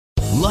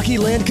Lucky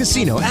Land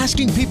Casino,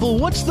 asking people,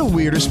 what's the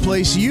weirdest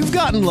place you've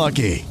gotten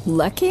lucky?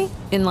 Lucky?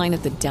 In line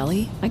at the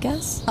deli, I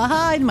guess?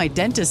 Aha, in my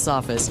dentist's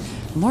office.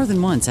 More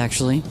than once,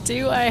 actually.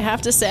 Do I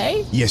have to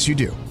say? Yes, you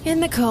do. In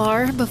the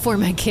car before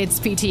my kids'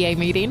 PTA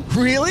meeting.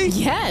 Really?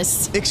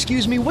 Yes.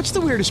 Excuse me, what's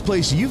the weirdest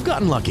place you've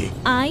gotten lucky?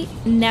 I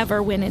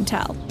never win and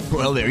tell.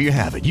 Well, there you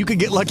have it. You can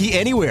get lucky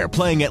anywhere,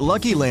 playing at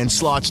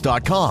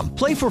LuckyLandSlots.com.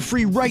 Play for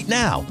free right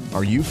now.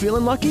 Are you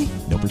feeling lucky?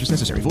 No purchase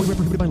necessary. Void where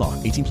prohibited by law.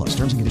 18 plus.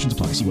 Terms and conditions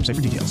apply. See website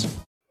for details.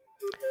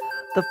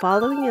 The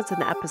following is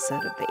an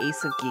episode of the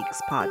Ace of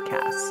Geeks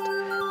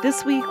podcast.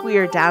 This week we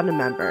are down a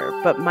member,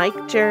 but Mike,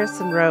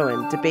 Jarris, and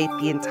Rowan debate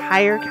the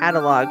entire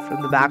catalog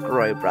from the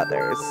McElroys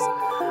brothers,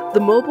 the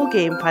mobile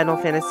game Final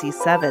Fantasy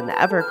VII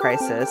Ever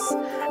Crisis,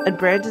 and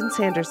Brandon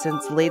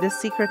Sanderson's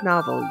latest secret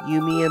novel,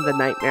 Yumi and the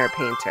Nightmare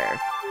Painter.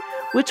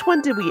 Which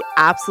one did we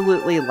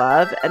absolutely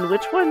love, and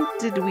which one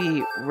did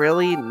we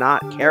really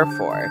not care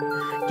for?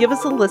 Give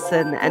us a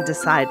listen and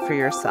decide for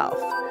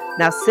yourself.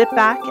 Now sit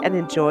back and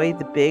enjoy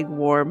the big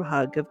warm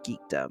hug of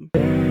geekdom.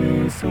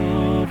 Ace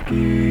of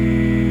Geeks.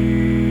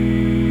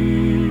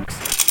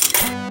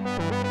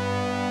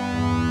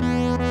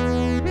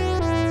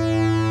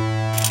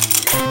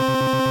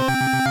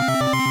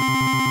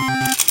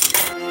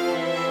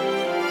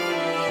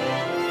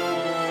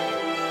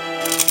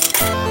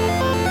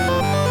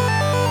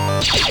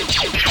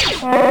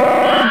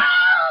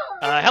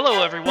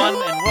 Hello, everyone,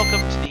 and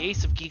welcome to the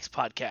Ace of Geeks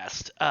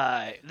podcast.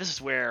 This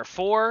is where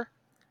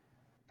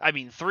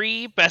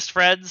three best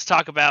friends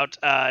talk about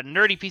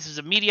nerdy pieces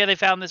of media they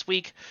found this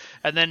week,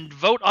 and then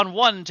vote on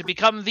one to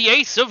become the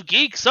Ace of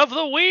Geeks of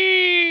the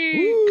week.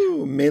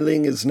 Ooh,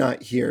 Mei-Ling is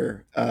not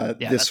here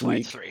this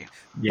week, three.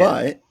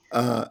 But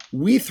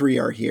we three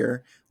are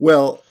here.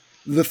 Well,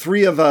 the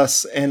three of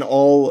us and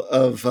all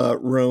of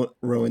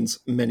Rowan's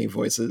many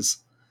voices.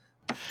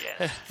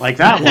 Yeah. Like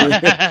that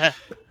one.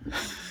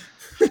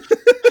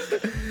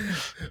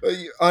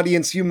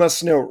 Audience, you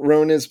must know,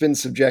 Rowan has been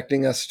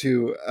subjecting us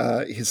to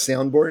his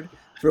soundboard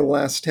for the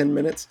last 10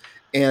 minutes.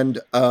 And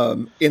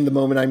in the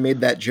moment I made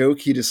that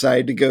joke, he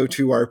decided to go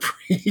to our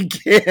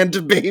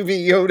pre-canned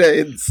Baby Yoda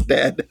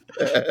instead.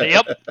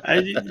 Yep.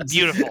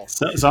 Beautiful.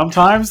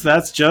 Sometimes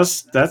that's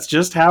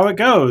just how it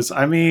goes.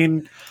 I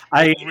mean,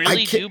 I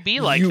really do be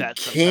like that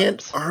sometimes. You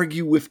can't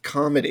argue with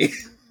comedy.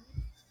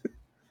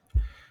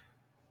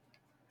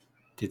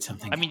 Did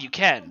something... I mean, you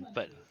can,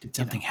 but... Did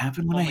something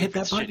happen when I hit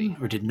that button?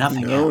 Or did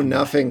nothing happen? No,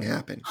 nothing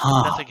happened.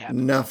 Nothing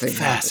happened. Nothing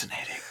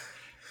Fascinating.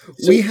 Happened.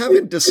 We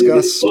haven't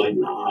discussed...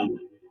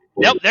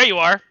 Yep, there you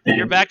are.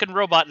 You're back in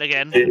Robot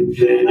again. And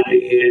then I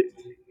hit...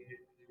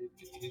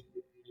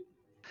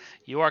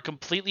 You are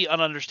completely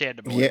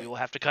ununderstandable. Yeah. We will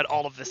have to cut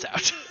all of this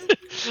out.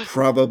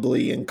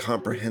 Probably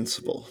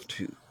incomprehensible,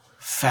 too.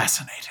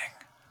 Fascinating.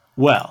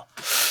 Well...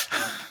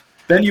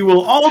 Then you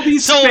will all be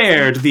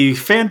spared the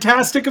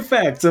fantastic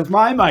effects of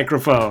my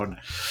microphone.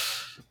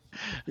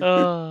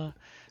 So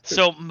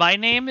my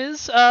name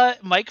is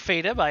Mike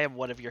Fadeb. I am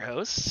one of your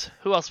hosts.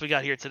 Who else we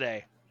got here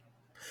today?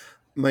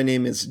 My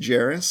name is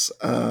Jarris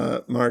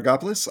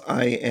Margopoulos.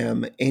 I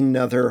am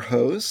another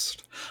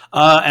host.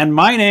 And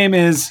my name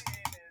is...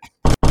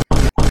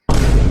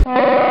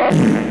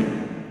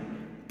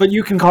 But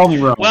you can call me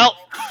Rowan. Well...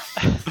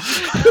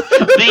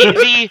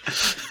 the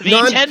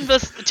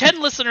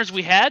 10 listeners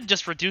we had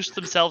just reduced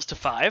themselves to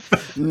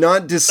 5.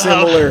 Not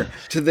dissimilar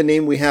to the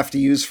name we have to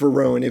use for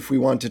Rowan if we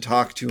want to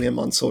talk to him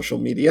on social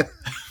media.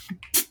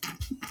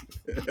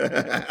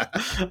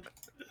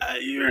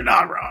 You're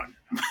not wrong.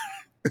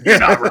 You're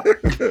not wrong.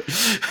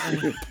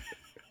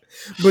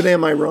 But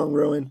am I wrong,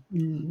 Rowan?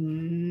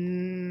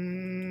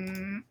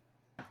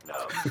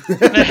 No.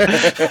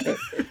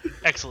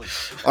 Excellent.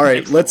 All right,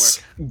 Excellent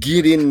let's work.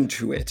 Get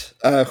into it.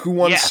 Who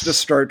wants to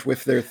start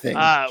with their thing?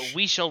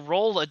 We shall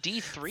roll a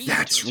D3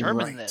 to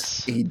determine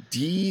this. A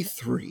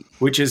D3.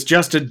 Which is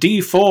just a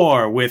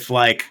D4 with,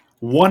 like,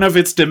 one of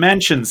its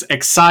dimensions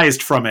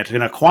excised from it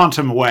in a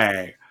quantum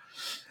way.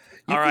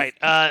 All right.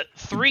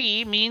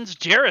 3 means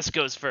Jarris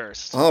goes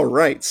first. All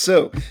right.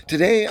 So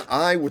today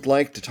I would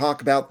like to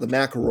talk about the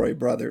McElroys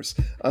brothers.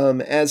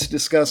 As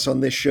discussed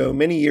on this show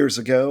many years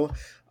ago,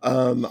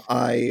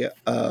 I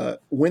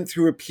went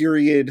through a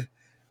period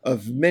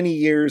of many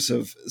years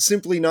of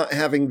simply not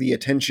having the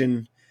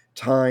attention,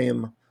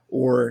 time,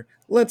 or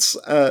let's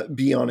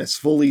be honest,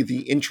 fully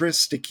the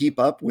interest to keep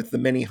up with the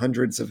many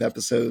hundreds of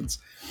episodes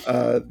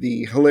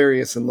the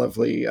hilarious and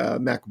lovely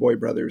McElroys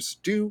brothers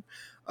do.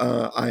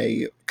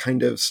 I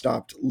kind of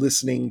stopped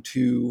listening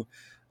to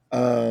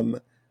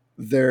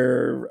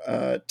their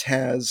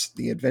Taz,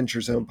 the Adventure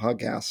Zone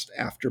podcast,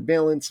 after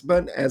Balance,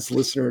 but as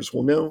listeners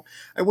will know,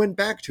 I went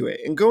back to it.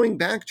 And going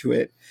back to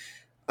it,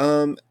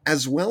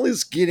 as well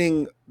as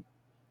getting,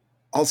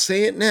 I'll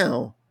say it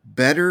now,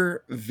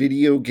 better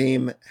video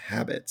game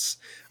habits.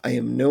 I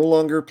am no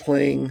longer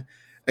playing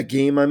a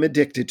game I'm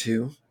addicted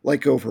to,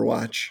 like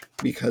Overwatch,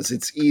 because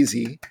it's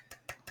easy.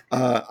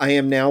 I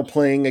am now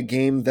playing a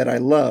game that I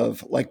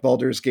love, like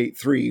Baldur's Gate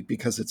 3,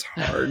 because it's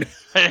hard.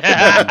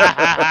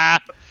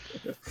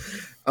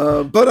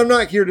 But I'm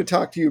not here to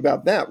talk to you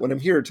about that. What I'm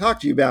here to talk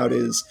to you about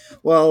is,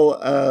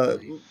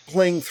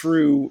 playing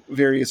through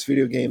various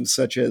video games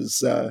such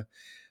as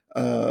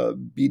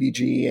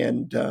BDG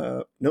and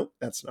nope,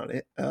 that's not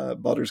it.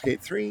 Baldur's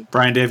Gate 3.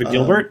 Brian David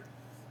Gilbert?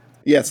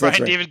 Yes, that's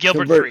Brian right. David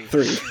Gilbert 3.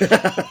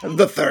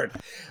 The third.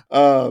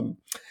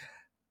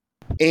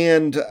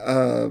 And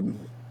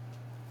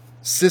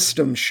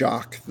System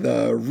Shock,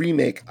 the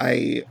remake.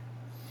 I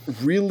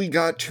really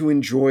got to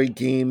enjoy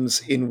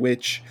games in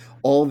which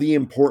all the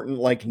important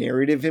like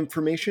narrative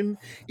information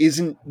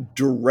isn't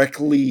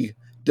directly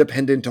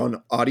dependent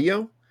on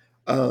audio,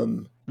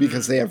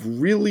 because they have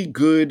really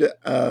good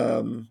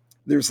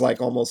there's like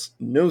almost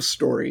no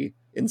story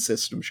in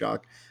System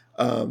Shock.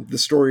 The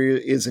story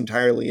is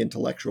entirely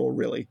intellectual,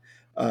 really.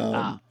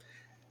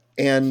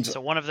 And So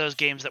one of those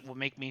games that will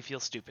make me feel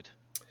stupid.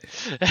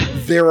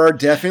 there are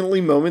definitely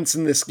moments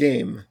in this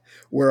game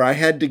where I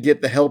had to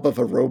get the help of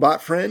a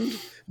robot friend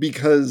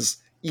because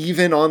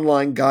even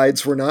online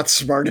guides were not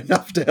smart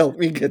enough to help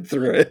me get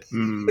through it.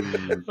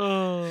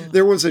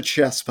 There was a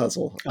chess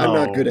puzzle. I'm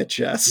not good at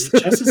chess.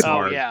 Chess is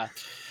hard. Yeah.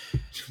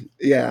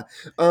 Yeah.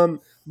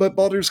 But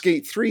Baldur's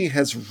Gate 3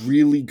 has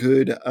really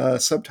good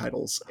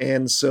subtitles.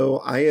 And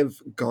so I have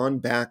gone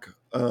back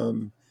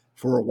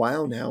for a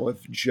while now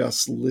of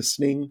just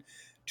listening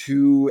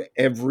to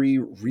every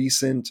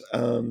recent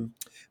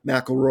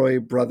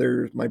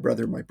McElroy My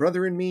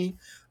Brother and Me,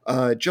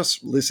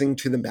 just listening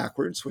to them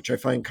backwards, which I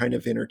find kind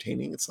of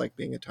entertaining. It's like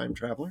being a time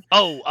traveler.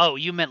 Oh,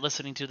 you meant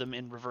listening to them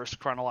in reverse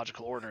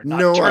chronological order, not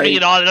No, turning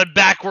it on and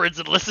backwards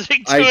and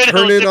listening to it. I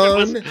turn it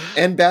on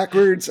and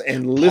babackwards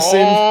and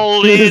listen.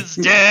 Paul is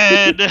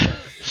dead.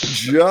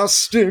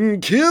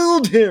 Justin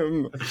killed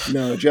him.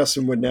 No,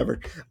 Justin would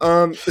never.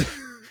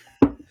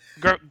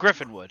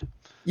 Griffin would.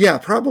 Yeah,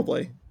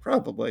 probably.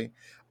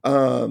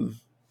 And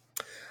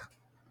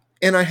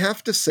I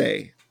have to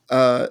say,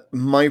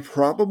 my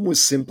problem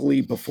was simply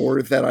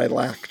before that I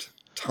lacked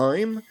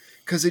time,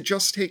 because it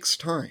just takes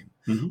time.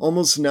 Mm-hmm.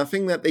 Almost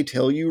nothing that they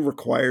tell you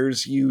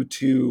requires you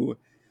to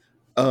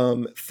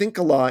think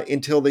a lot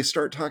until they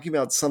start talking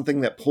about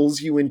something that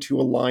pulls you into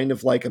a line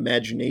of like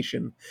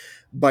imagination,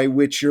 by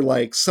which you're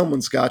like,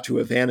 someone's got to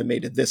have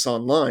animated this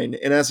online.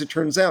 And as it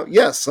turns out,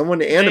 yes,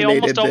 someone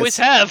animated this always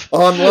have.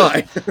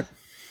 online.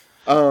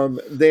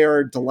 They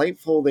are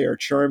delightful. They are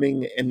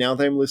charming. And now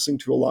that I'm listening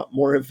to a lot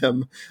more of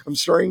them, I'm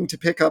starting to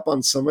pick up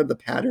on some of the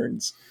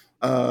patterns.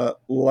 I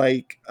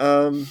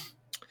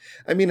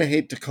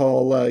hate to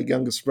call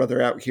youngest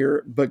brother out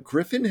here, but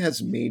Griffin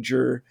has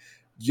major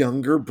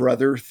younger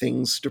brother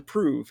things to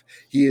prove.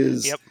 He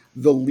is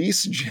the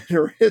least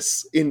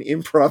generous in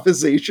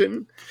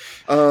improvisation,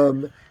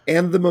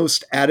 and the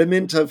most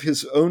adamant of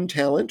his own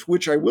talent,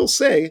 which I will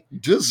say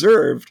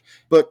deserved.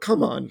 But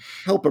come on,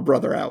 help a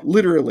brother out.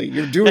 Literally,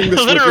 you're doing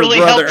this with your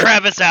brother. Help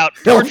Travis out.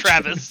 Poor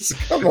Travis.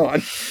 Come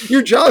on,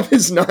 your job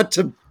is not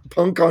to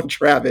punk on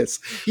Travis.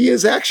 He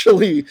is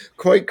actually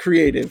quite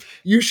creative.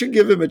 You should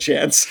give him a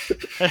chance.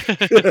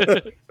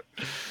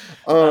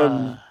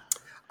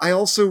 I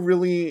also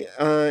really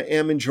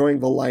am enjoying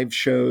the live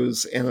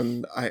shows,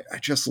 and I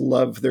just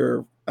love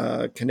their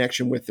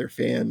connection with their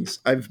fans.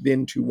 I've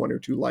been to one or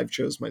two live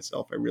shows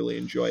myself. I really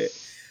enjoy it.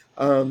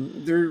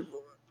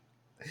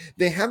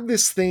 They have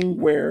this thing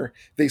where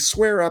they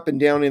swear up and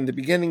down in the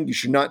beginning, you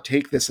should not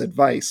take this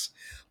advice.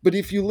 But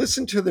if you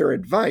listen to their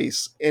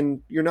advice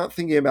and you're not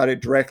thinking about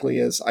it directly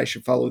as I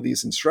should follow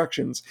these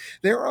instructions,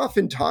 they're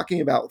often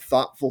talking about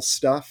thoughtful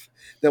stuff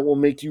that will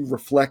make you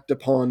reflect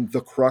upon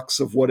the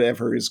crux of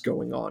whatever is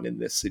going on in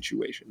this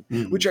situation,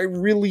 which I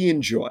really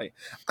enjoy.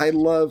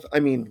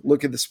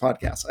 Look at this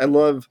podcast. I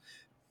love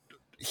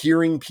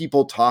hearing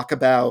people talk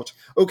about,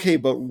 okay,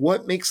 but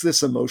what makes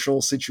this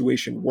emotional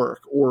situation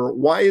work? Or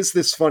why is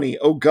this funny?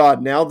 Oh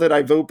God, now that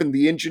I've opened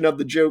the engine of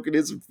the joke, it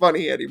isn't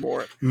funny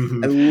anymore.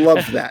 I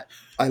love that.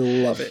 I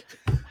love it.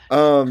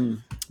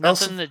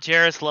 Nothing that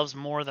Jarrus loves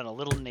more than a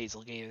little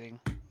nasal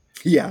gazing.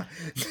 Yeah.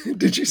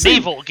 Did you say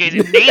nasal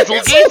gazing? Nasal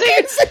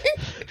gazing?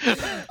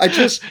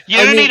 You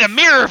don't need a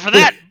mirror for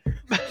that.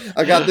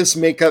 I got this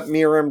makeup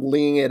mirror. I'm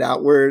leaning it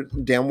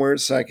downward,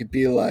 so I could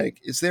be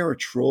like, is there a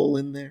troll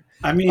in there?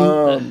 I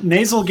mean,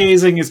 nasal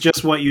gazing is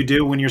just what you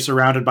do when you're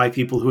surrounded by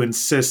people who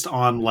insist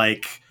on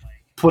like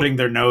putting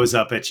their nose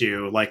up at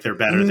you like they're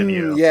better than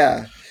you.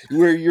 Yeah.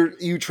 Where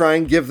you try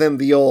and give them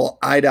the old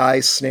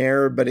eye-to-eye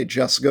snare, but it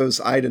just goes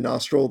eye to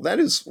nostril. That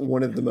is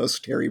one of the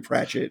most Terry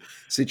Pratchett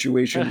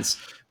situations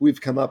we've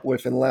come up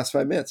with in the last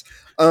 5 minutes.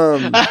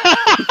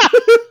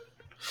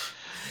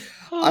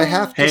 I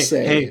have to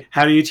say, hey,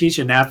 how do you teach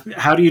a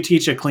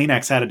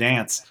Kleenex how to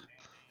dance?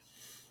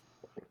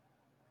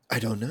 I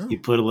don't know. You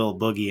put a little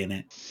boogie in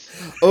it.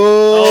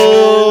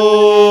 Oh.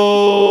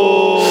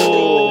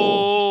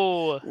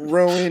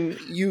 Rowan,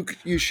 you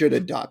should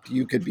adopt.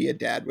 You could be a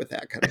dad with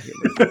that kind of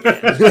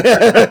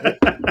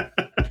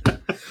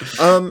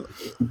humor.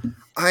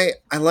 I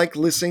like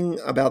listening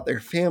about their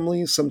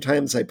families.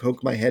 Sometimes I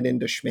poke my head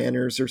into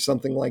schmanners or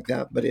something like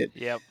that, but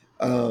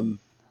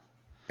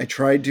I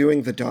tried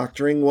doing the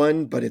doctoring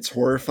one, but it's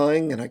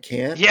horrifying and I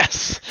can't.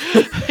 Yes,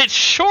 it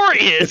sure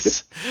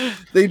is.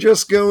 They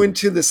just go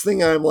into this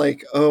thing. I'm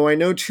like, oh, I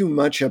know too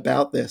much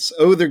about this.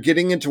 Oh, they're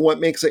getting into what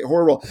makes it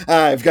horrible.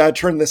 I've got to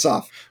turn this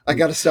off. I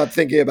got to stop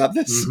thinking about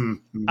this.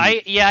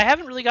 I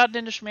haven't really gotten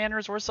into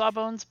Schmanners or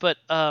Sawbones, but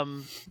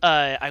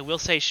I will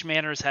say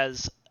Schmanners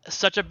has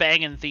such a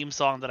banging theme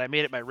song that I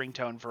made it my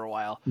ringtone for a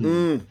while.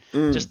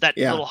 Just that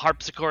little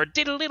harpsichord,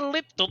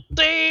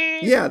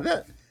 Yeah,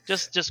 that.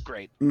 Just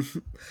great.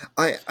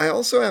 I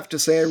also have to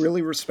say I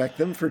really respect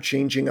them for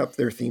changing up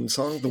their theme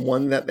song. The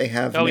one that they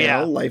have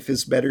now, Life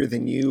is Better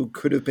Than You,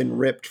 could have been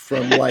ripped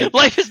from like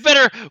Life is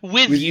Better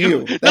with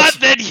you. Not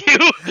than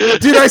you.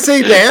 Did I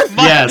say that?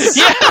 Yes.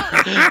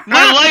 Yeah.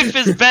 My life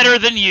is better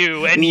than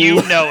you, and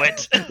you know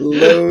it.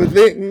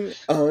 Loathing,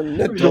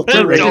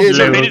 unadulterated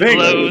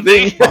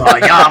loathing. Oh,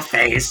 your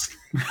face.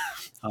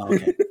 Oh,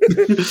 okay.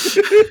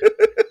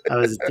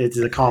 It's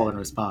a call and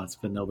response,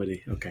 but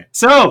nobody. Okay.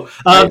 So,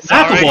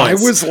 Sorry. I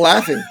was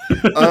laughing.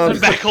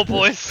 Backle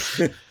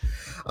boys.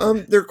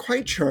 They're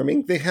quite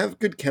charming. They have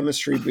good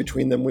chemistry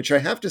between them, which I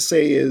have to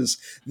say is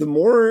the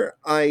more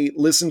I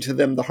listen to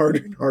them, the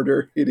harder and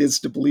harder it is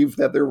to believe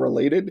that they're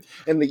related,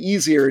 and the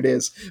easier it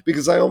is,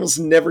 because I almost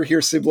never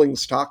hear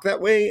siblings talk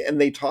that way,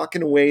 and they talk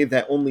in a way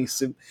that only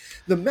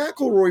the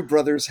McElroy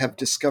brothers have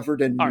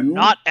discovered Are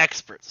not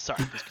experts.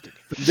 Sorry,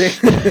 please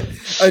continue.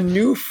 a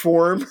new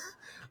form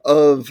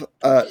of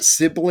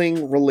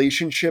sibling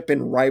relationship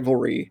and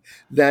rivalry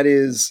that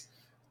is,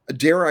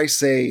 dare I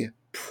say,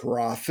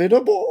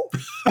 profitable.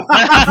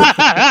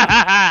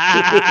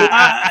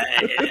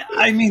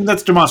 I mean,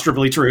 that's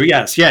demonstrably true.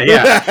 Yes.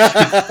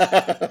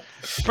 Yeah.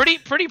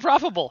 pretty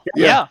profitable.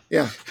 Yeah.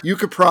 You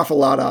could profit a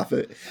lot off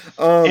it.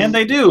 And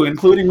they do,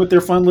 including with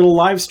their fun little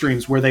live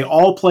streams where they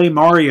all play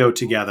Mario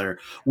together,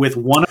 with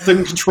one of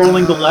them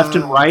controlling the left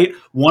and right,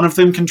 one of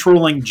them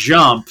controlling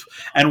jump,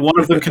 and one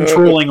of them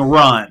controlling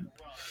run.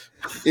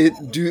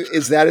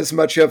 Is that as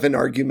much of an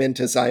argument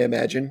as I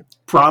imagine?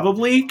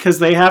 Probably, because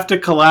they have to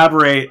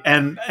collaborate,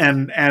 and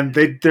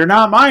they're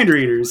not mind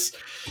readers.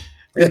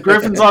 And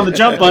Griffin's on the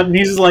jump button.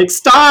 He's like,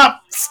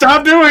 stop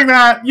doing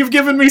that. You've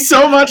given me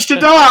so much to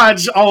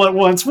dodge all at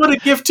once. What a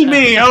gift to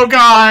me. Oh,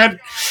 God.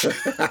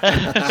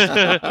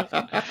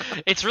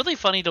 It's really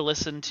funny to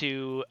listen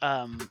to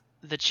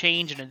the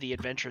change in the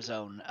Adventure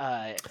Zone.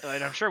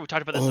 And I'm sure we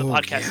talked about this in the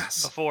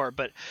podcast before,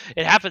 but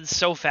it happens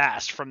so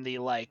fast from the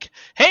like,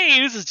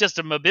 hey, this is just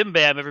a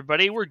Mabimbam,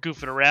 everybody. We're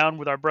goofing around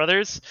with our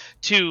brothers,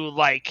 to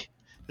like,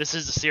 this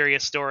is a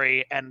serious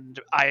story, and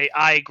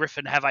I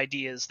Griffin, have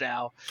ideas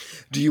now.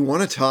 Do you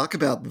want to talk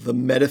about the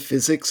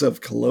metaphysics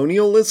of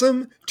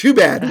colonialism? Too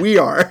bad, we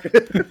are.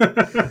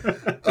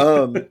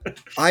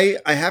 I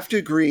have to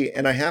agree,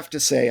 and I have to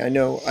say, I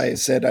know I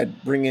said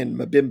I'd bring in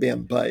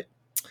Mabimbam, but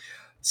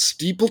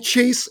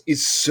Steeplechase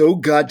is so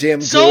goddamn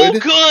good. So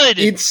good!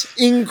 It's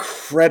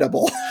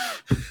incredible.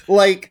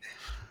 Like,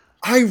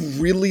 I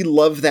really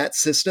love that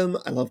system.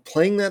 I love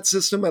playing that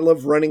system. I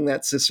love running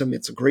that system.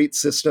 It's a great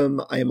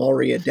system. I am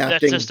already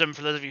adapting. That system,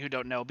 for those of you who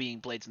don't know, being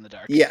Blades in the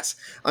Dark. Yes.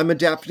 I'm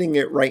adapting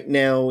it right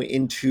now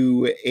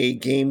into a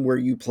game where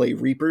you play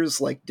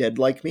Reapers like Dead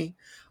Like Me,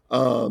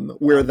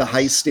 where the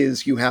heist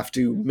is you have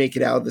to make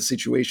it out of the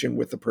situation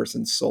with the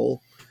person's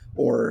soul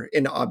or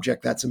an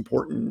object that's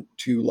important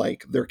to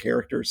like their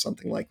character or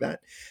something like that.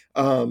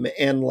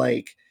 And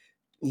like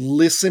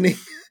listening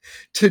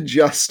to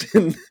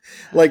Justin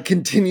like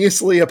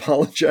continuously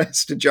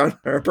apologize to John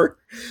Harper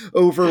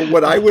over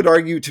what I would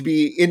argue to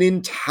be an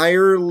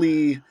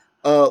entirely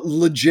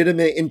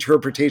legitimate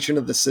interpretation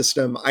of the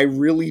system. I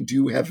really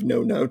do have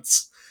no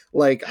notes.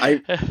 Like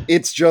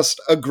it's just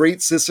a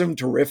great system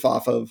to riff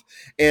off of.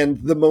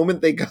 And the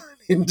moment they got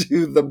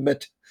into the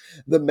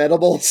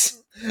metables,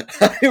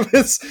 I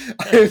was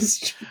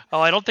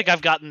Oh, I don't think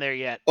I've gotten there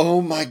yet.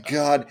 Oh my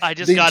God. I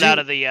just got out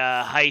of the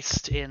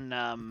heist in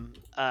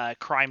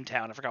Crime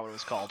Town. I forgot what it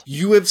was called.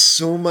 You have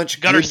so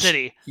much Gutter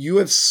City. You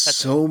have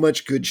so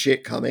much good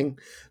shit coming.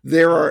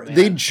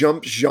 They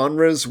jump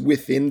genres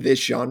within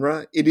this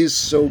genre. It is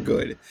so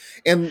good.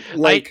 And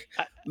like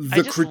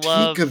the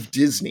critique of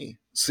Disney.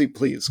 See,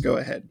 please go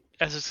ahead.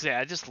 I was just say,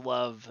 I just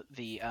love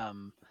the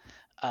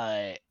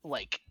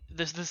like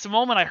this the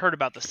moment I heard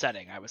about the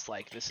setting, I was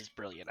like, this is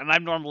brilliant. And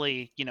I'm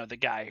normally, the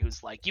guy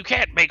who's like, you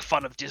can't make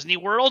fun of Disney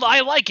World.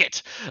 I like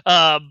it.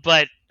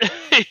 But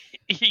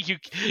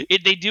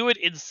they do it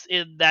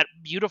in that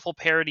beautiful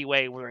parody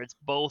way where it's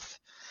both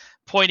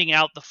pointing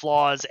out the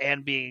flaws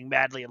and being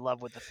madly in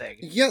love with the thing.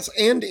 Yes,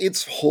 and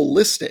it's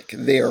holistic.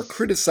 They are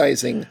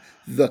criticizing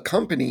the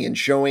company and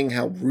showing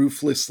how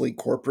ruthlessly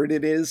corporate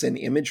it is and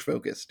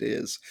image-focused it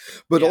is,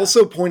 but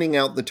also pointing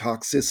out the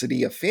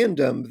toxicity of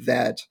fandom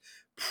that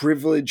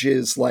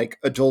privileges like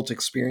adult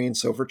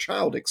experience over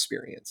child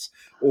experience,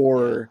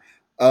 or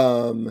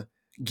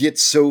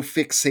gets so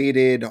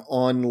fixated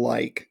on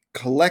like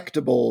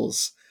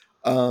collectibles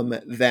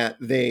that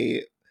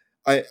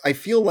I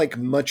feel like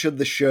much of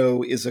the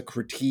show is a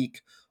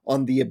critique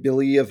on the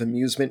ability of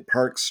amusement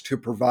parks to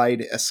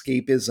provide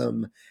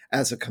escapism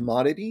as a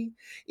commodity.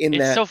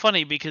 It's so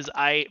funny because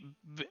I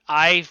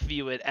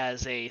view it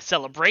as a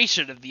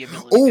celebration of the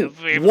ability Oh, of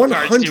amusement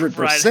parks to 100%.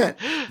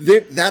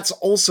 provide. That's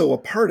also a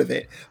part of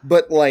it.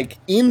 But like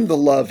in the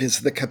love is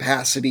the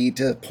capacity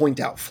to point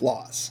out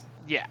flaws.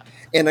 Yeah.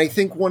 And I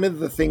think one of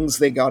the things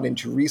they got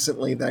into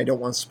recently that I don't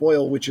want to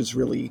spoil, which is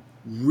really,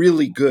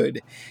 really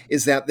good,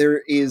 is that there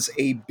is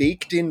a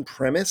baked-in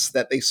premise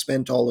that they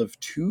spent all of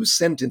 2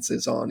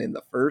 sentences on in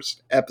the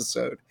first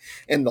episode.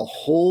 And the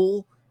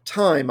whole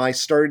time I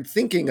started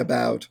thinking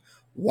about,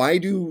 why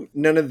do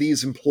none of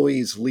these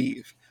employees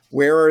leave?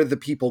 Where are the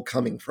people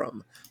coming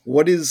from?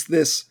 What is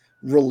this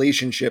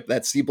relationship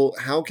that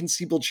how can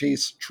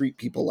Steeplechase treat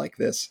people like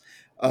this?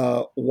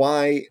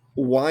 Why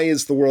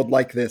is the world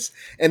like this?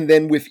 And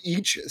then with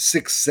each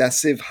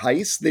successive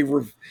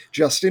heist,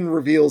 Justin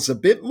reveals a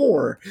bit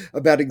more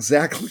about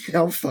exactly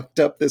how fucked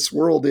up this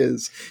world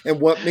is and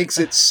what makes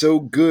it so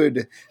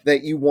good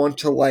that you want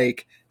to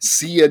like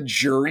see a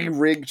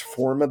jury-rigged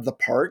form of the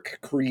park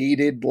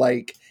created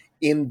like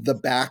in the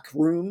back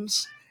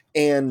rooms,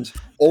 and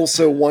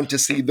also want to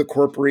see the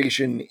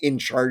corporation in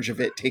charge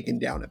of it taken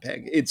down a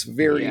peg. It's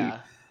very... Yeah.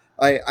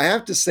 I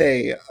have to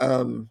say,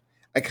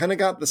 I kind of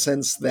got the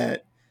sense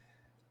that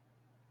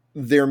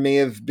there may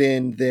have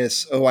been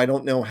this, I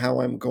don't know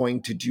how I'm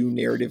going to do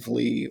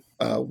narratively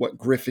what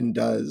Griffin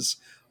does,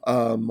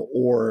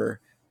 or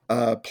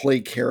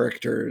play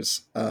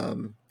characters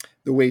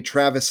the way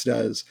Travis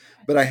does.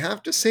 But I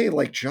have to say,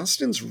 like,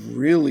 Justin's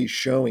really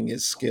showing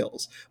his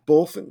skills,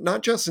 both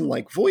not just in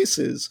like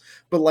voices,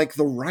 but like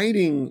the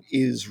writing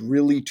is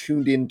really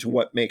tuned into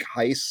what make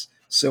heists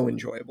so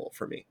enjoyable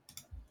for me.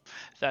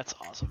 That's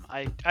awesome.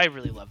 I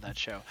really love that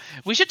show.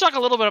 We should talk a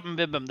little bit about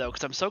Bim Bam though,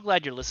 because I'm so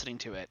glad you're listening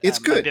to it. It's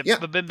good. Yeah.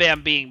 Bim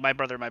Bam being my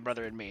brother,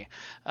 and me.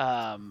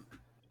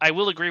 I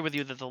will agree with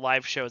you that the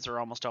live shows are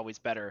almost always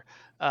better.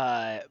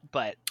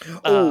 But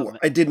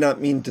I did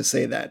not mean to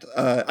say that.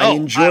 I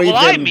enjoy them.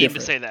 I mean to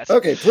say that.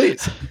 Okay,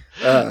 please.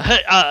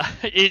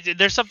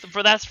 There's something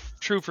for that's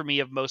true for me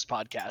of most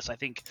podcasts. I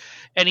think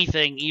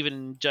anything,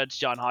 even Judge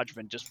John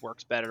Hodgman, just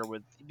works better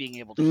with being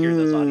able to hear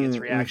those audience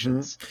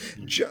reactions.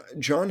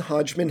 John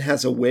Hodgman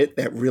has a wit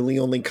that really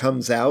only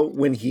comes out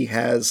when he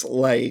has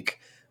like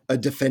a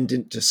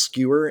defendant to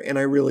skewer, and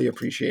I really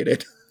appreciate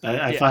it.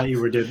 I thought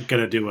you were going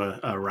to do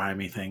a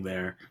rhymey thing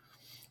there.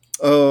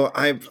 Oh,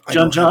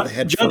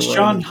 Judge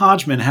John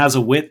Hodgman has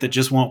a wit that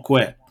just won't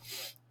quit.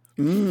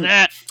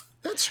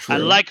 That's true. I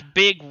like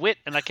big wit,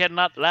 and I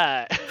cannot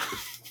lie.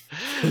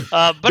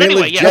 But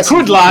anyway, I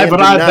could lie, but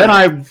then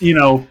I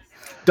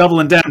double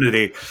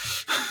indemnity.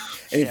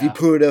 And if you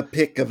put a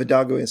pic of a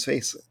dog in his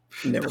face,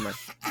 never mind.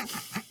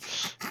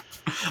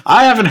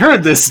 I haven't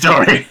heard this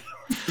story.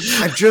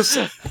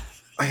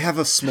 I have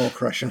a small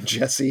crush on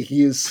Jesse.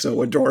 He is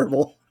so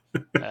adorable.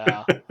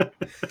 Yeah.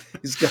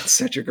 He's got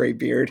such a great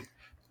beard.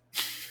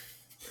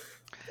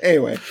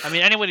 Anyway. I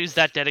mean, anyone who's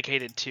that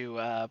dedicated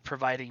to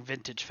providing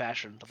vintage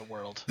fashion to the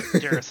world,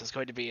 Darius is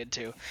going to be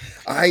into.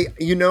 I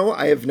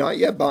have not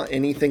yet bought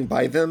anything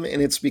by them,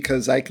 and it's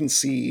because I can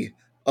see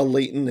a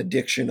latent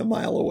addiction a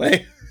mile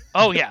away.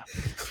 Oh, yeah.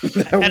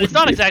 And it's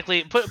not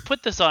exactly...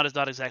 Put this on is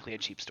not exactly a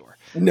cheap store.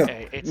 No.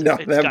 It's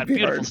got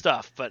beautiful hard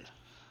stuff, but...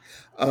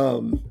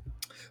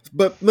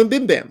 But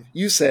Bim Bam,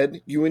 you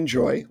said you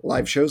enjoy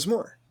live shows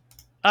more.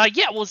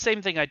 Yeah, well,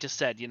 same thing I just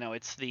said.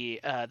 It's the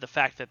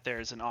fact that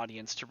there's an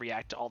audience to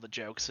react to all the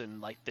jokes and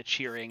like the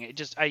cheering.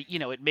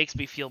 It makes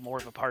me feel more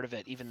of a part of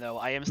it, even though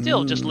I am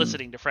still just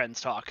listening to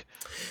friends talk.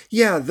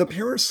 Yeah, the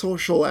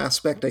parasocial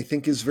aspect I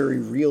think is very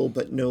real,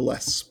 but no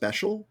less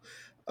special.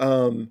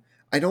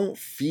 I don't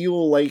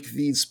feel like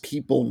these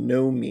people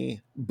know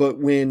me, but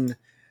when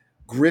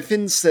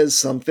Griffin says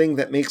something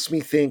that makes me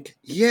think,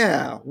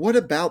 yeah, what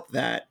about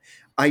that?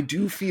 I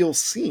do feel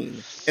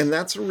seen. And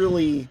that's a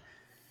really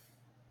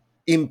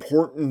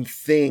important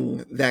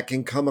thing that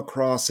can come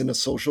across in a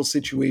social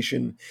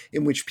situation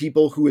in which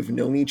people who have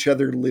known each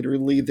other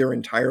literally their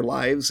entire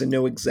lives and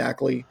know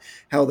exactly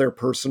how their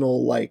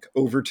personal like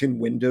Overton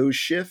windows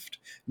shift,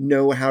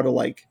 know how to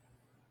like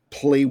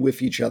play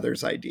with each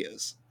other's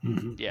ideas.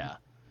 Mm-hmm. Yeah.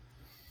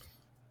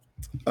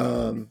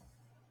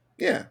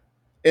 Yeah.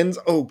 And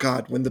oh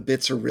god, when the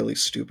bits are really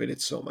stupid,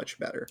 it's so much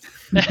better.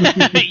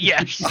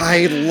 Yes.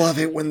 I love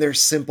it when they're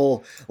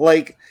simple.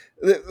 Like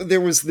there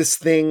was this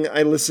thing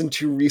I listened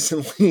to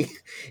recently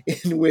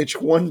in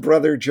which one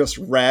brother just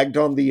ragged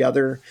on the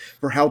other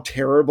for how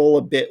terrible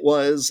a bit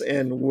was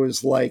and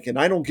was like, and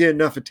I don't get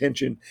enough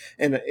attention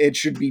and it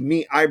should be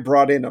me. I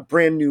brought in a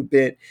brand new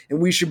bit and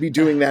we should be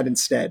doing that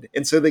instead.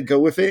 And so they go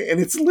with it and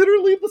it's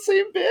literally the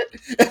same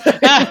bit.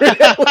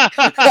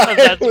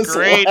 I was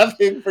great.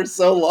 Laughing for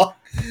so long.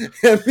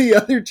 And the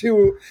other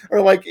two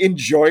are like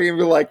enjoying and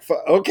be like,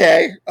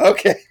 okay.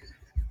 It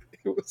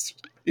was,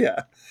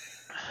 yeah.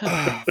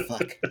 Oh,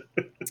 fuck.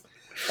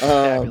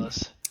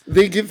 Fabulous.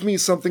 They give me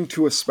something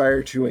to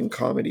aspire to in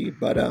comedy,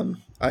 but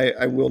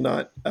I will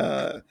not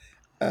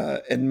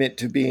admit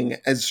to being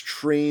as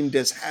trained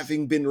as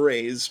having been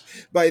raised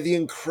by the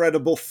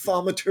incredible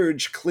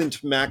thaumaturge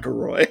Clint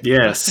McElroy.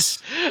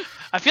 Yes.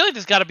 I feel like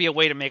there's got to be a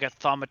way to make a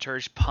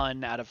thaumaturge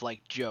pun out of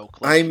like joke.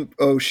 Like,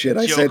 I said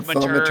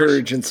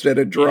thaumaturge instead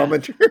of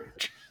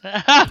dramaturge.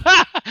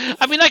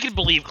 I mean, I can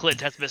believe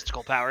Clint has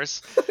mystical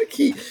powers.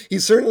 he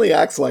certainly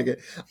acts like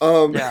it.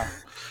 Yeah.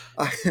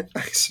 I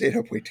stayed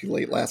up way too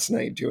late last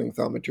night doing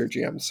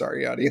thaumaturgy. I'm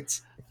sorry,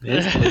 audience.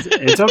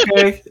 It's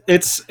okay.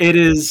 It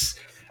is.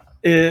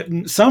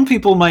 Some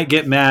people might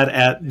get mad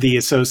at the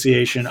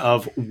association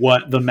of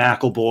what the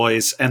Mackle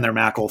boys and their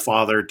Mackle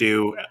father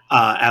do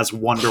as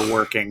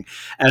wonderworking,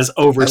 as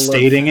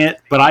overstating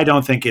it, but I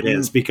don't think it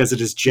is, because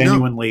it is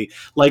genuinely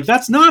like,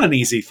 that's not an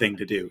easy thing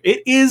to do.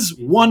 It is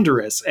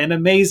wondrous and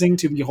amazing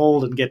to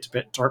behold and get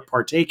to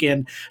partake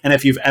in, and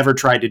if you've ever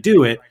tried to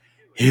do it,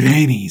 it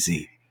ain't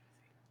easy.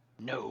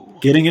 No.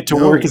 Getting it to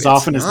work as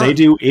often as they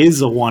do is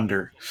a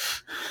wonder.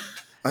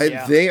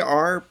 They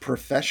are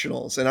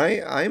professionals, and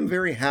I'm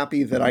very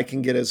happy that I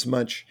can get as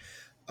much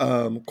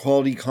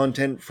quality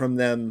content from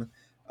them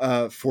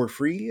for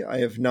free. I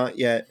have not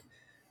yet.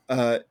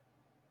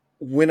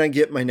 When I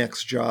get my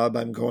next job,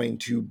 I'm going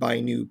to buy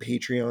new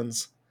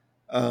Patreons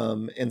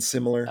and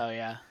similar. Oh,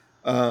 yeah.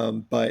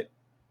 But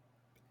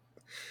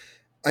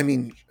I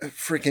mean,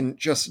 freaking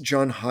just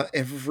John,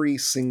 every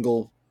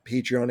single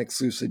Patreon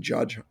exclusive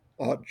Judge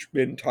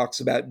Hodgman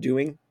talks about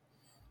doing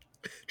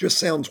just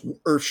sounds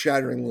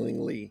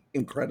earth-shatteringly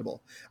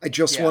incredible. I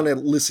just want to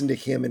listen to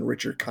him and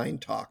Richard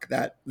Kind talk.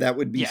 That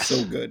would be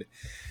so good.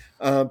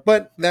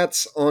 But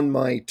that's on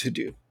my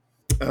to-do.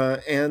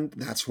 And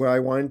that's what I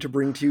wanted to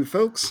bring to you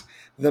folks.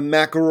 The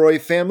McElroy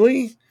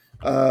family,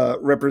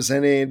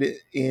 represented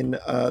in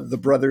the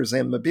brothers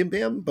and Mabim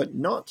Bam, but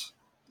not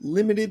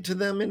limited to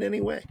them in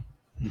any way.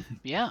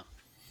 Yeah.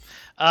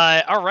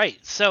 All right.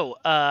 So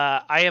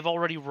I have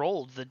already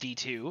rolled the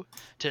D2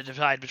 to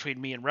divide between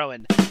me and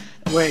Rowan.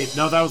 Wait,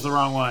 no, that was the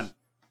wrong one.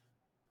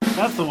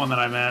 That's the one that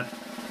I meant.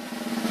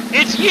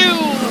 It's you,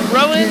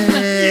 Rowan!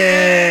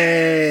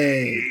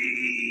 Yay!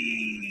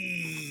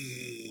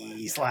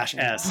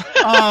 /S.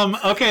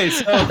 Okay,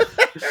 so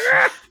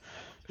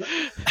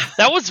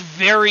that was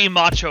very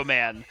Macho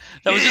Man.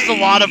 That was just a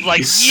lot of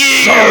like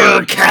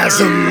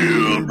sarcasm,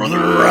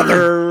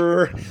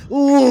 brother.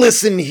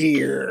 Listen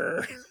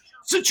here.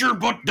 Sit your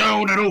butt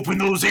down and open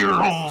those ear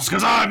holes,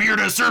 because I'm here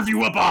to serve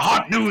you up a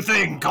hot new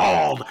thing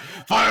called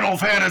Final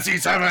Fantasy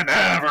VII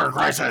Ever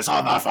Crisis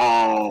on the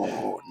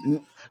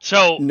phone.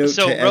 So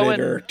Rowan,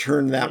 editor,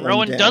 turn that Rowan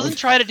one down. doesn't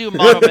try to do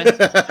Macho Man.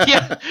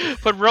 Yeah,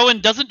 but Rowan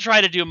doesn't try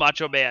to do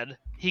Macho Man.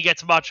 He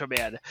gets Macho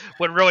Man.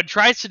 When Rowan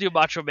tries to do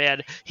Macho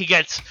Man, he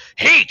gets,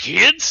 "Hey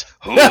kids,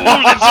 who lives in a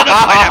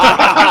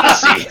pineapple under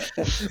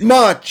the sea?"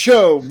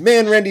 Macho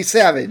Man Randy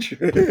Savage.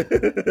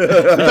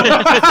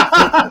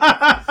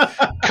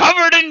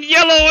 Covered in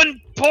yellow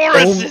and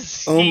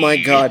porous. Oh my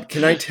god,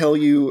 can I tell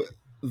you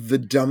the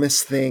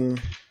dumbest thing?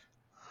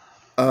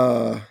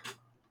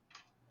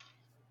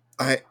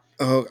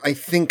 I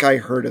think I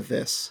heard of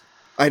this.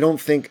 I don't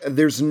think,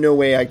 there's no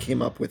way I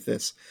came up with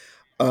this.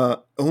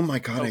 Oh my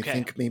god, okay. I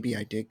think maybe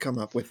I did come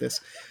up with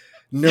this.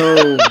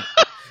 No.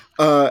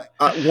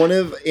 One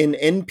of an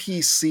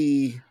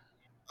NPC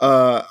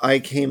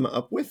I came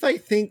up with, I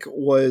think,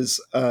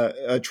 was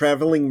a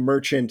traveling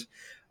merchant.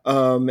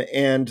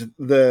 And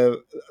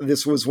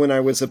this was when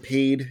I was a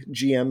paid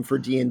GM for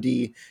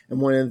D&D,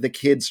 and one of the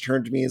kids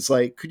turned to me and is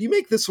like, "Could you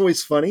make this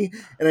voice funny?"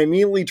 And I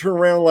immediately turned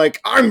around like,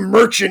 "I'm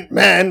Merchant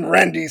Man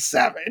Randy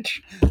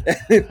Savage." And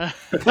the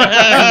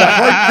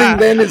hard thing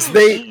then is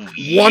they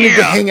wanted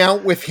to hang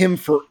out with him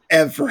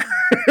forever.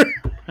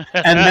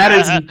 And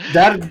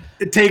that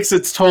it takes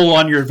its toll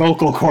on your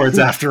vocal cords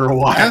after a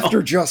while.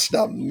 After just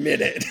a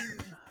minute.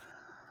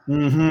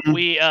 Mm-hmm.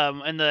 We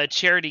in the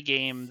charity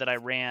game that I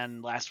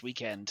ran last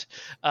weekend,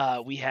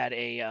 we had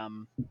a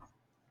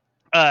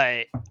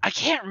I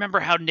can't remember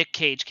how Nick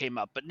Cage came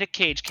up, but Nick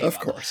Cage came up. Of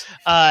course.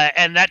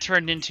 And that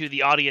turned into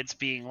the audience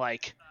being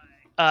like,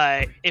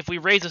 if we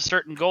raise a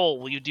certain goal,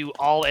 will you do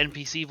all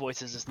NPC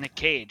voices as Nick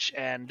Cage?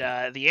 And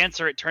the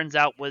answer, it turns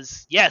out,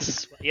 was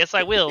yes. Yes,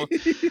 I will.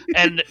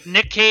 And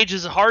Nick Cage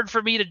is hard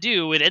for me to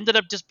do. It ended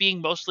up just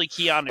being mostly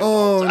Keanu.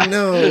 Oh,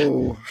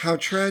 no. How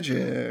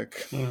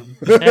tragic.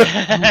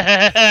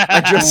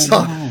 I just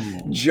saw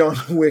John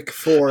Wick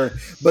 4,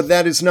 but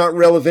that is not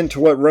relevant to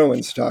what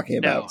Rowan's talking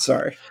about. No.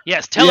 Sorry.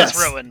 Yes, tell us,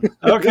 Rowan.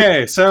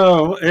 Okay,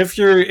 so if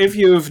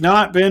you've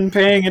not been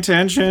paying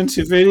attention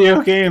to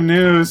video game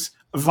news,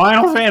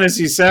 Final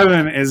Fantasy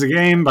VII is a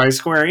game by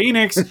Square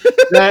Enix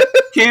that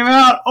came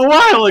out a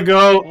while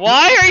ago.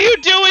 Why are you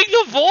doing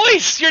the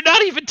voice? You're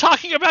not even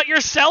talking about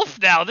yourself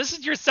now. This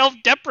is your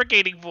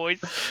self-deprecating voice.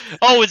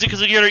 Oh, is it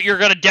because you're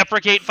going to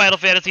deprecate Final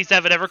Fantasy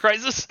VII Ever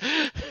Crisis?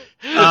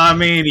 I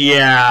mean,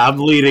 yeah, I'm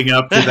leading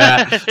up to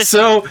that.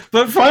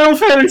 But Final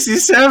Fantasy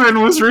VII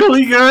was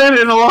really good,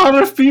 and a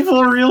lot of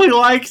people really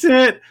liked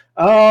it.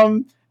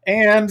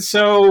 And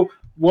so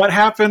what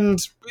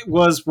happened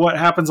was what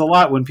happens a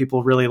lot when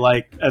people really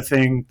like a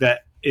thing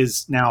that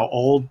is now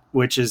old,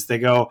 which is they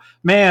go,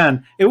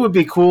 man, it would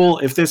be cool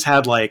if this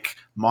had like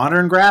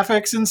modern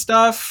graphics and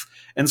stuff.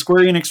 And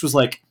Square Enix was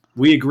like,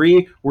 we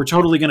agree, we're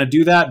totally going to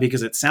do that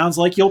because it sounds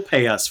like you'll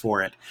pay us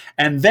for it.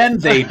 And then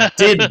they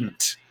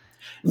didn't.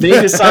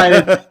 They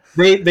decided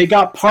they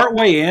got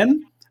partway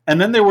in,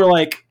 and then they were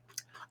like,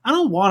 I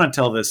don't want to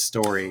tell this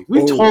story.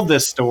 We've told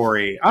this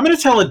story. I'm going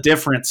to tell a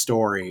different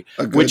story,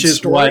 which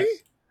is what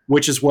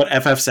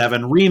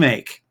FF7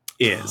 Remake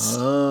is.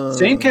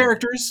 Same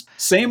characters,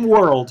 same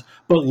world,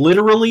 but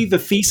literally the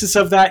thesis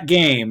of that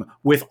game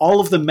with all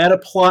of the meta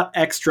plot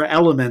extra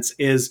elements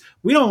is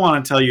we don't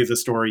want to tell you the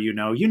story you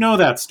know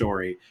that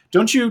story.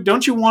 Don't you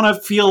want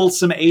to feel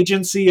some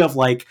agency of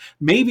like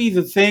maybe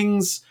the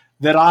things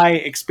that I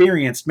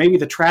experienced, maybe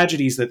the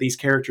tragedies that these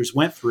characters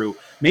went through,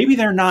 maybe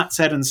they're not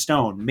set in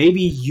stone.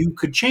 Maybe you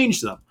could change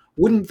them.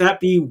 Wouldn't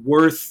that be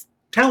worth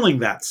telling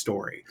that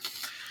story?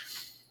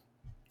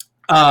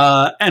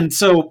 And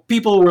so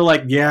people were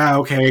like, yeah,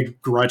 okay,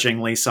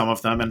 grudgingly, some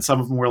of them. And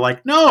some of them were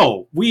like,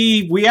 no,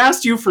 we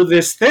asked you for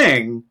this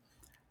thing,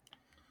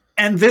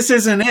 and this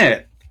isn't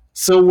it.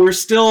 So we're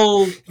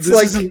still... It's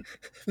like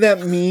that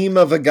meme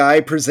of a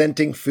guy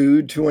presenting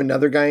food to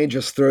another guy and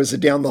just throws it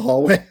down the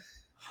hallway.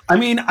 I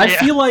mean, I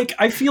feel like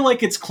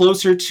it's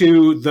closer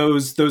to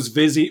those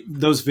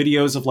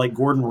videos of like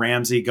Gordon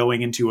Ramsay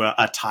going into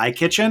a Thai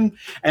kitchen,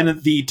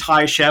 and the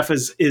Thai chef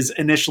is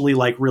initially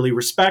like really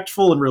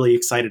respectful and really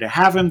excited to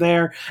have him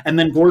there, and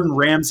then Gordon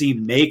Ramsay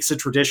makes a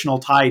traditional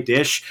Thai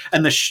dish,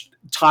 and the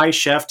Thai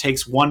chef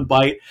takes one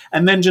bite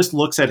and then just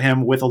looks at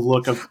him with a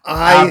look of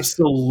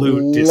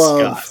absolute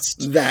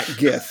disgust. That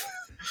gif.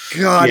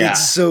 God,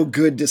 it's so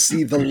good to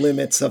see the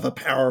limits of a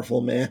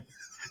powerful man.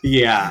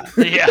 Yeah.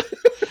 Yeah.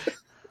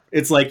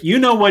 It's like, you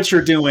know what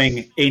you're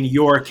doing in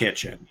your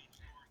kitchen.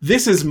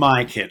 This is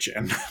my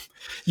kitchen.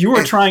 You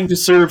are trying to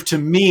serve to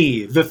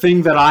me the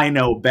thing that I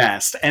know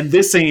best, and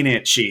this ain't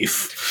it,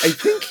 Chief. I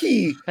think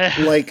he,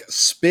 like,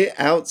 spit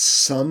out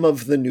some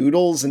of the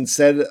noodles and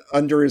said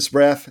under his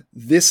breath,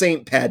 this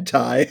ain't pad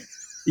thai.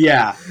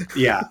 Yeah.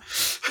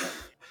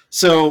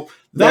 So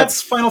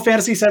that's Final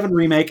Fantasy VII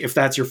Remake. If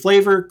that's your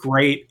flavor,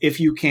 great. If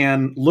you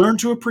can learn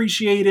to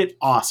appreciate it,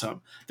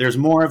 awesome. There's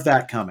more of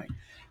that coming.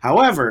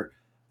 However,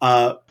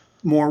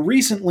 more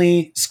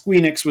recently,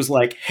 Squeenix was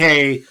like,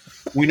 hey,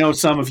 we know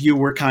some of you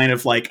were kind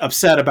of like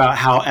upset about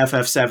how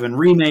FF7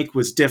 Remake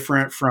was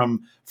different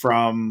from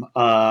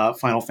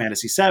Final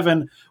Fantasy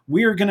VII.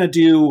 We're going to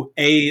do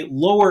a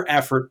lower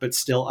effort, but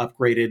still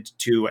upgraded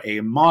to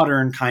a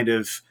modern kind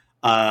of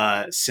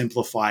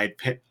simplified,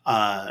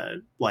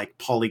 like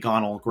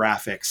polygonal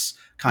graphics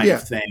kind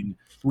of thing.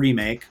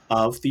 Remake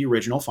of the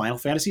original Final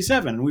Fantasy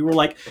VII. And we were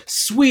like,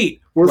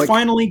 sweet, we're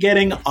finally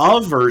getting a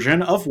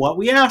version of what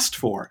we asked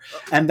for.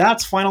 And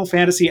that's Final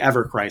Fantasy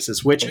Ever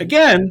Crisis, which,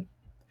 again,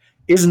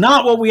 is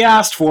not what we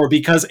asked for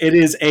because it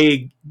is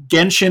a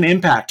Genshin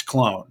Impact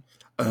clone.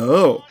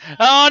 Oh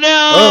no!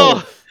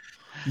 Oh.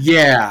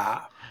 Yeah.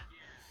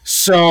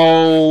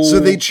 So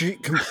they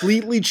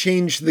completely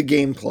changed the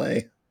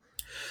gameplay.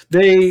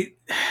 The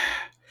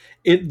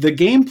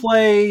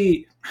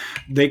gameplay...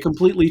 They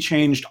completely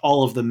changed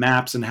all of the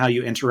maps and how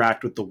you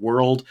interact with the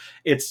world.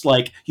 It's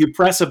like you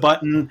press a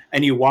button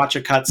and you watch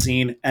a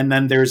cutscene, and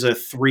then there's a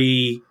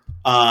 3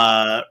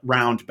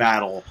 round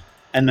battle,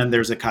 and then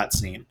there's a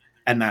cutscene,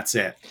 and that's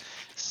it.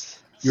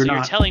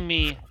 You're telling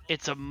me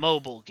it's a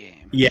mobile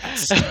game?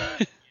 Yes.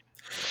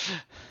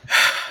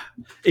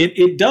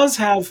 It does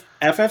have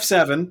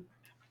FF7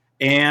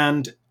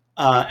 and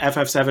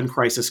FF7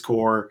 Crisis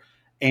Core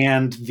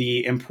and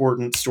the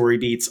important story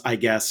beats, I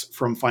guess,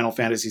 from Final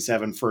Fantasy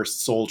VII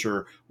First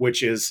Soldier,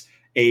 which is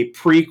a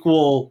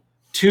prequel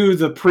to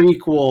the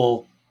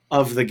prequel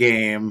of the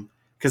game,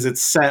 because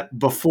it's set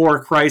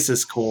before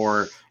Crisis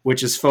Core,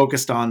 which is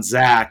focused on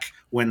Zack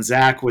when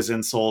Zack was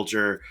in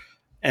Soldier,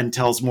 and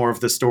tells more of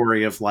the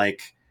story of,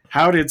 like,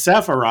 how did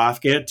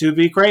Sephiroth get to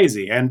be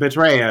crazy and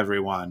betray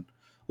everyone?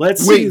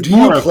 Let's see. Wait, do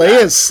you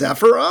play as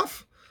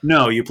Sephiroth?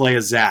 No, you play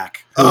as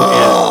Zack.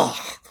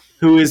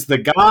 Who is the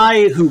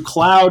guy who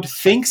Cloud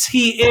thinks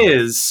he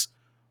is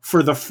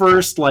for the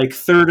first, like,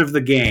 third of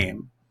the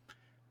game.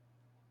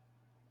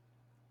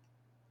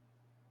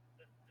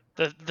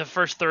 The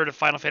first third of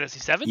Final Fantasy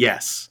VII?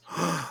 Yes.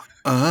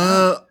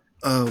 Oh,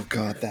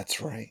 God,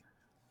 that's right.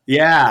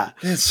 Yeah.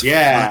 This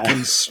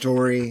fucking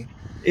story.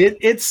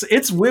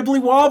 It's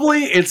wibbly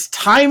wobbly. It's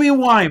timey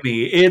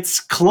wimey. It's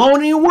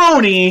cloney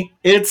wony.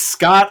 It's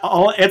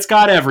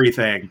got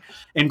everything,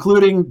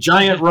 including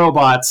giant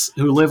robots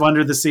who live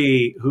under the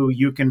sea who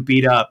you can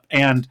beat up,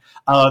 and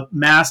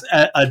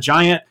a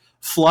giant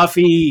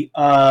fluffy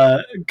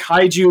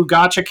kaiju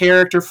gacha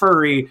character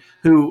furry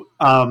who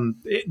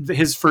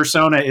his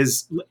persona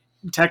is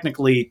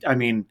technically, I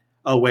mean,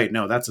 oh wait,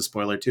 no, that's a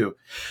spoiler too.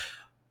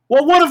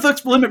 Well, one of the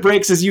limit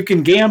breaks is you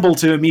can gamble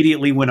to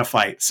immediately win a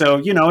fight. So,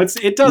 you know,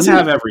 it does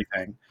have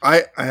everything.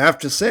 I have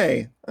to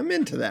say, I'm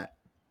into that.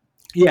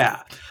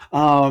 Yeah.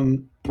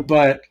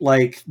 But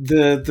like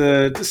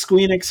the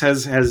Squeenix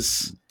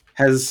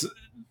has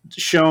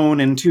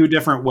shown in 2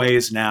 different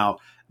ways now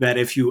that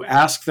if you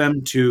ask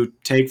them to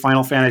take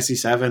Final Fantasy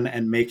VII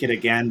and make it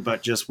again,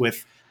 but just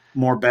with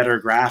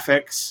better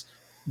graphics,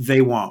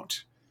 they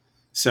won't.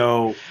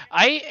 So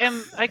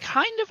I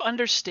kind of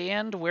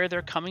understand where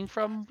they're coming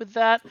from with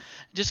that,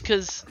 just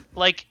because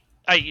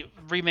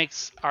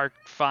remakes are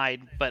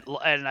fine,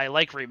 and I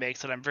like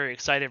remakes, and I'm very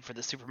excited for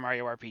the Super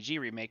Mario RPG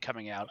remake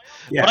coming out.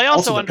 yeah, But I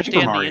also the Paper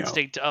understand the Mario.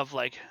 instinct of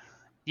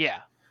yeah,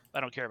 I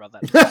don't care about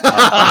that.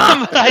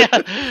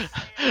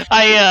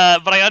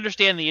 But I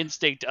understand the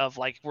instinct of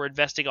we're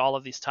investing all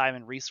of this time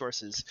and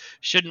resources.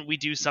 Shouldn't we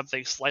do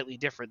something slightly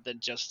different than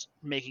just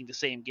making the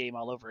same game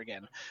all over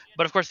again?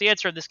 But of course, the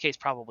answer in this case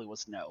probably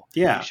was no.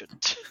 Yeah, you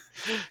shouldn't.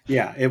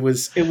 Yeah, it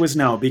was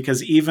no,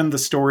 because even the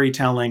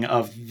storytelling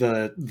of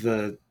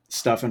the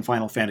stuff in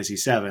Final Fantasy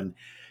VII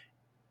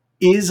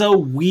is a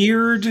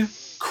weird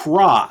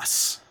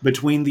cross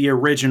between the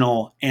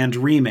original and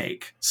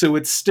remake. So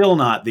it's still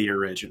not the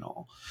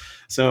original.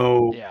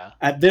 So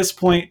at this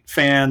point,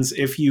 fans,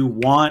 if you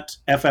want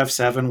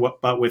FF7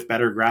 but with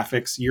better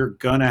graphics, you're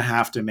gonna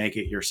have to make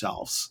it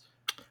yourselves.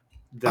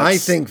 I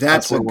think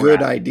that's a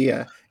good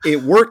idea.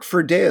 It worked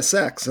for Deus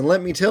Ex, and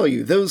let me tell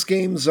you, those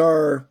games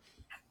are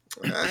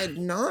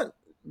not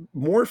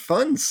more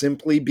fun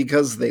simply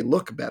because they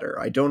look better.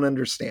 I don't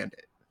understand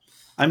it.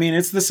 I mean,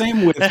 it's the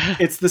same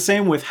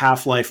with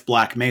Half-Life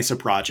Black Mesa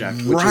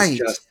Project, which is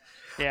just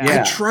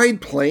I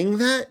tried playing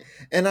that,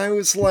 and I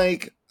was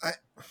like,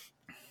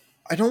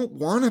 I don't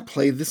want to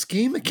play this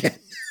game again.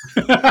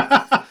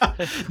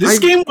 This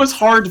game was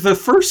hard the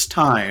first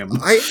time.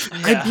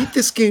 I beat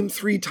this game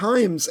 3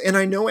 times, and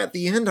I know at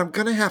the end I'm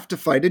going to have to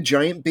fight a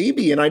giant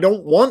baby, and I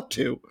don't want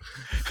to.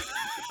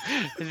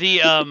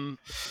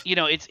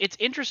 It's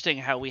interesting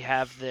how we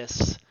have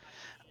this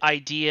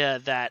idea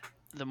that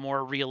the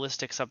more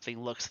realistic something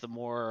looks, the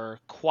more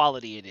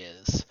quality it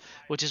is,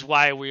 which is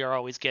why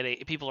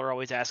people are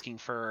always asking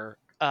for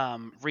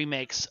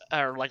remakes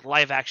or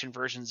live action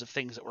versions of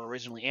things that were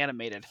originally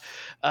animated.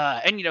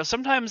 And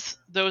sometimes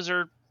those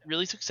are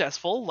really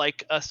successful,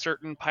 like a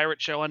certain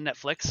pirate show on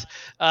Netflix,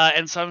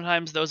 and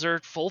sometimes those are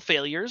full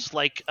failures,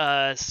 like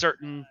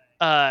certain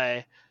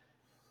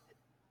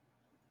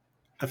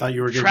I thought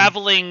you were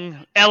traveling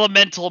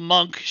elemental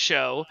monk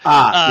show.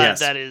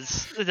 Yes.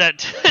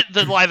 that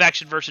the live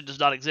action version does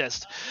not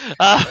exist.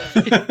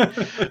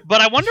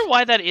 But I wonder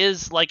why that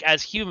is.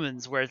 As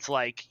humans, where it's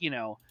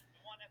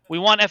we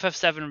want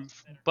FF7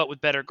 but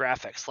with better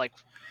graphics.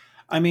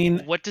 I mean,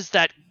 what does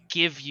that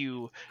give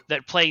you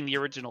that playing the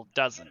original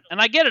doesn't? And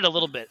I get it a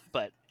little bit,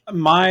 but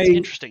it's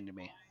interesting to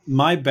me.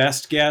 My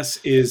best guess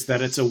is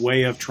that it's a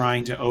way of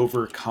trying to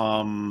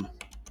overcome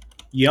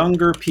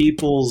younger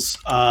people's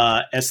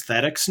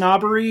aesthetic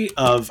snobbery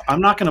of,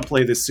 I'm not going to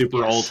play this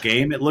super old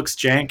game. It looks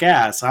jank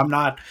ass. I'm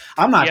not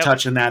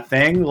touching that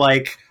thing.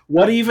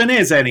 What even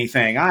is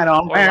anything? I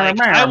don't.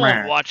 I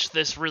won't watch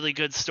this really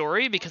good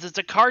story because it's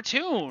a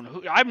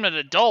cartoon. I'm an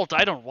adult.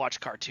 I don't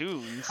watch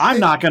cartoons. I'm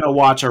not going to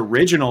watch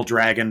original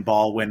Dragon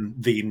Ball when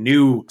the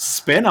new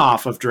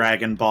spin-off of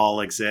Dragon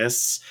Ball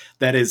exists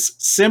that is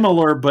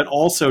similar but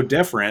also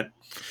different.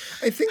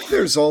 I think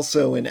there's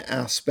also an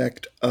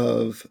aspect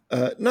of,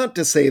 not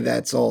to say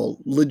that's all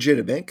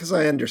legitimate, because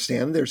I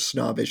understand there's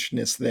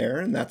snobbishness there,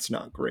 and that's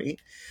not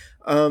great.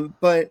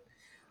 But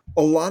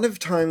a lot of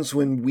times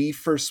when we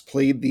first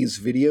played these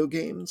video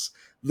games,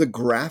 the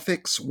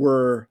graphics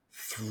were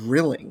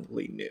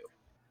thrillingly new.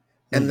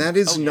 And that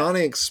is not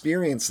an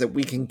experience that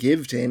we can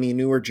give to any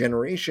newer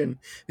generation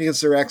because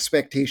their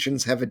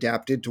expectations have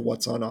adapted to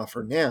what's on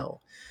offer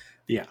now.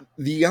 Yeah.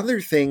 The other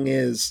thing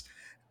is,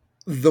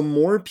 the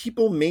more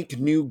people make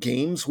new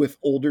games with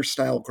older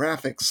style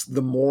graphics,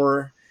 the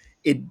more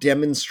it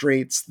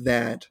demonstrates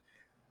that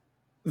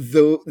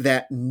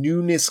that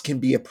newness can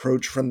be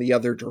approached from the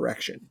other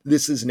direction.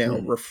 This is now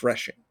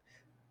refreshing.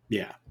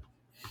 Yeah.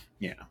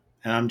 Yeah.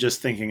 And I'm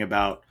just thinking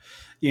about,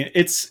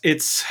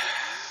 it's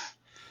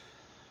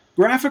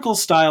graphical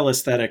style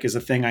aesthetic is a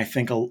thing I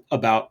think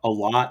about a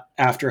lot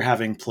after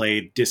having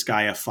played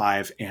Disgaea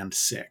 5 and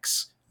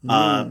 6.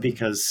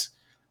 Because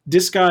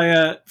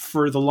Disgaea,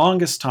 for the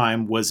longest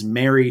time, was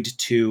married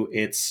to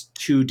its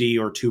 2D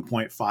or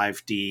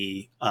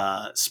 2.5D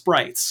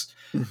sprites.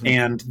 Mm-hmm.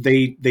 And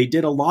they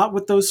did a lot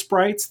with those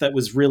sprites that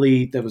was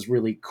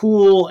really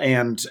cool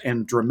and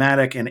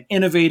dramatic and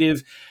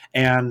innovative.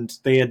 And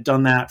they had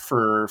done that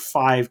for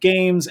 5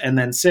 games, and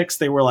then 6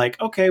 they were like,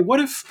 okay, what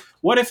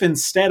if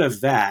instead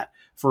of that,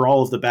 for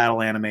all of the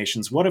battle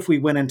animations, what if we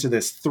went into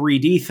this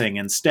 3D thing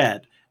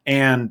instead?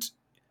 And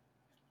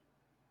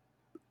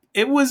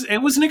it was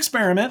an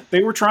experiment.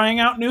 They were trying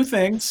out new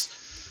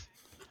things.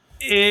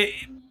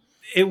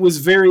 It was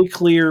very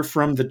clear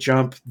from the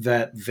jump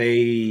that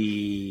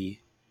they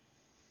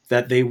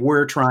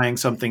were trying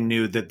something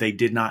new that they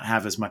did not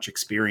have as much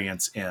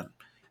experience in,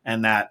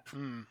 and that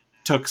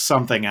took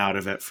something out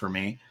of it for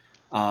me.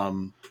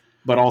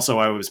 But also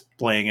I was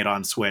playing it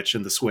on Switch,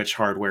 and the Switch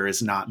hardware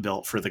is not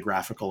built for the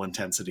graphical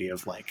intensity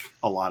of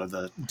a lot of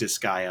the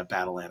Disgaea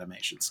battle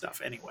animation stuff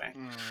anyway.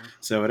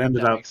 So it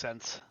ended up, makes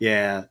sense.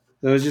 Yeah.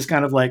 So it was just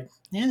kind of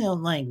I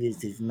don't like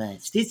this as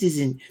much. This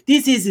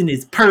isn't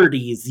as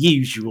purty as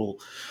usual.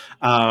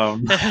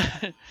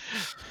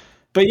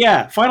 But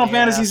yeah, Final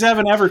Fantasy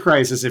VII Ever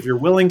Crisis, if you're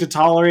willing to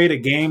tolerate a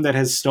game that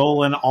has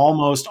stolen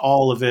almost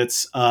all of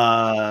its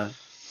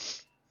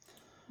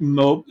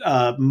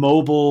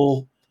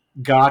mobile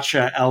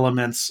gotcha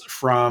elements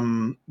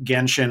from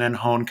Genshin and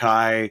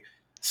Honkai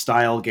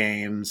style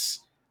games,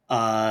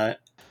 and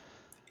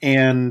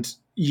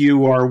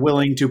you are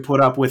willing to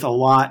put up with a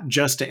lot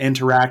just to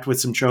interact with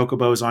some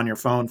chocobos on your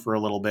phone for a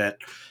little bit,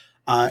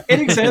 it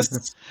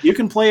exists. You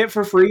can play it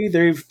for free.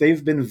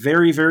 They've been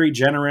very, very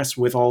generous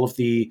with all of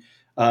the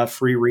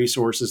free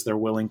resources they're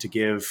willing to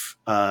give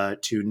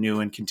to new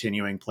and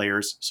continuing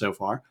players so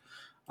far.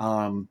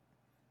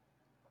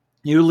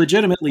 You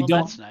legitimately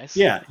don't. That's nice.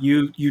 Yeah,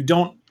 you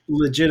don't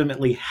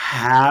legitimately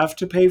have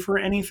to pay for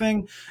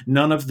anything.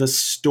 None of the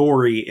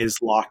story is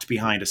locked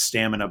behind a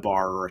stamina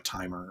bar or a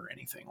timer or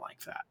anything like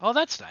that. Oh,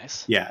 that's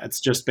nice. Yeah,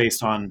 it's just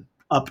based on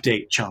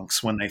update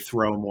chunks when they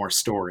throw more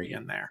story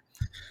in there.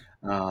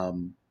 But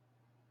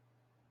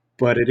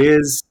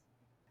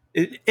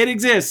it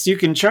exists. You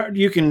can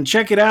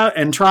check it out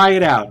and try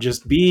it out.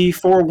 Just be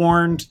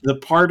forewarned. The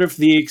part of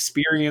the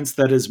experience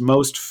that is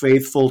most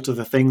faithful to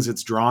the things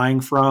it's drawing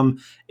from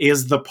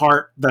is the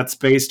part that's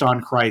based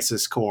on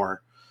Crisis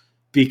Core,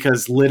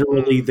 because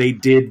literally they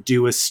did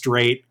do a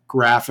straight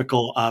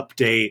graphical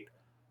update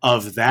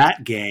of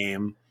that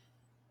game.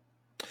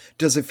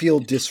 Does it feel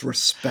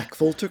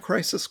disrespectful to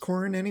Crisis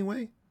Core in any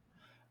way?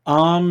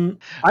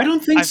 I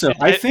don't think so.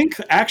 I think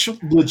actually,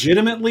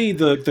 legitimately,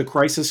 the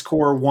Crisis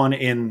Core one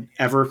in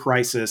Ever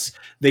Crisis,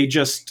 they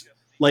just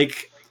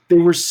they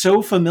were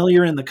so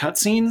familiar in the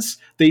cutscenes,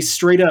 they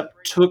straight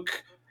up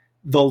took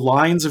the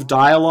lines of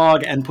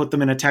dialogue and put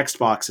them in a text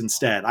box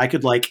instead. I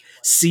could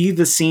see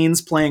the scenes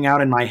playing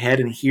out in my head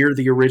and hear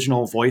the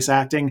original voice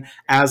acting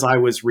as I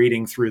was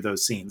reading through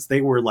those scenes.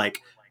 They were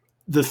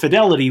the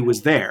fidelity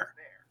was there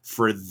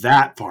for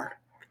that part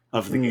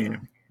of the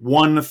game.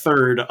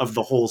 1/3 of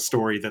the whole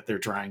story that they're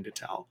trying to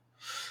tell.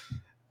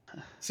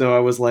 So I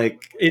was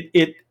like,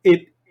 the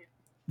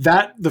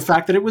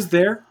fact that it was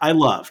there, I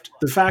loved.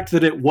 The fact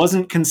that it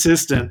wasn't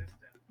consistent,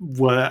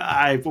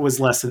 I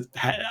was less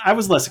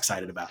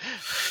excited about.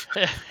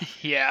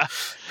 Yeah.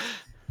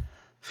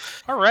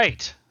 All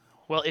right.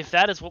 Well, if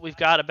that is what we've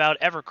got about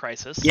Ever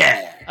Crisis,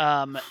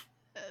 then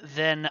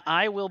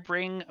I will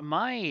bring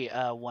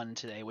my one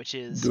today, which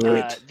is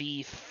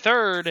the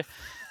third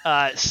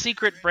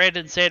secret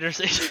Brandon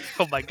Sanderson.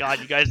 Oh my God,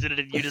 you guys did it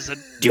in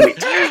unison. Do it.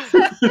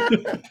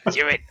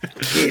 Do it.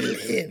 Kill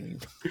him.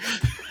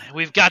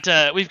 We've got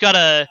a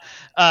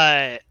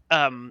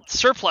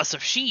surplus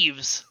of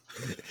sheaves.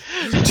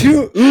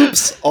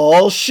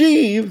 All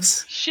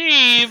sheaves.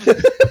 Sheaves.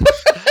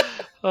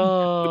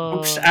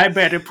 Oops, I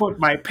better put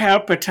my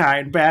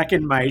Palpatine back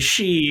in my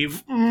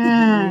sheave.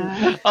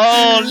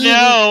 Oh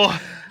no.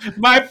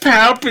 My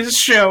palp is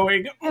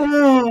showing.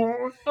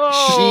 Sheevin,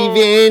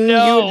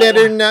 no. You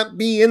better not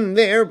be in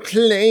there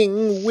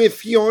playing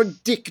with your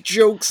dick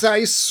jokes.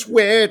 I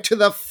swear to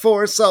the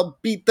Force I'll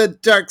beat the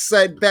dark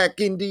side back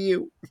into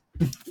you.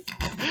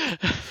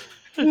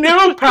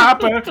 No,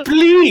 Papa,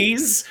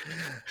 please.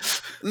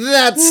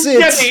 That's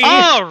it.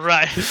 All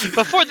right.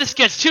 Before this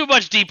gets too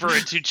much deeper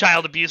into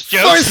child abuse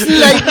jokes, Force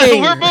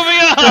lightning. We're moving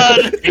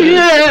on.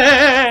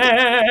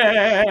 Yeah.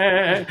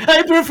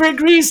 I prefer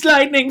grease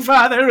lightning,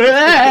 Father.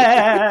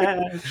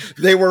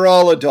 They were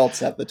all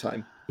adults at the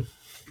time.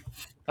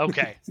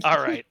 Okay. All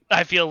right.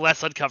 I feel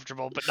less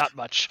uncomfortable, but not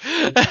much.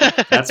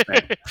 That's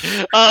fair.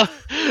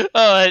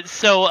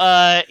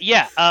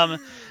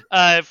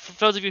 For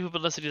those of you who've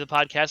been listening to the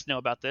podcast know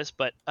about this,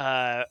 but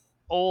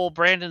old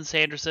Brandon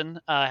Sanderson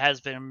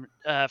has been,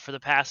 for the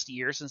past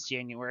year, since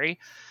January,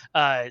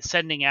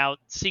 sending out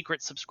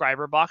secret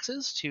subscriber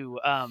boxes to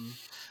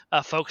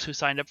folks who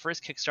signed up for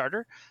his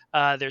Kickstarter.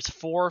 There's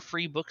 4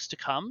 free books to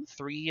come.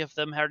 3 of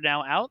them are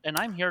now out, and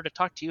I'm here to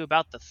talk to you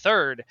about the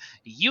third,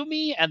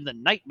 Yumi and the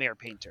Nightmare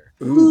Painter.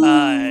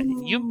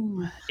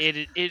 Yumi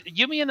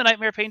and the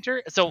Nightmare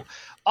Painter. So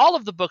all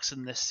of the books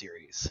in this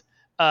series,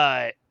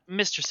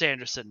 Mr.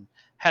 Sanderson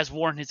has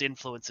worn his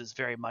influences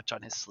very much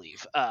on his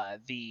sleeve.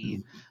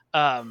 The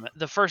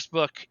first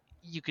book,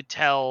 you could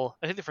tell,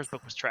 I think the first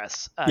book was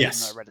Tress. Yes.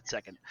 Even though I read it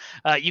second.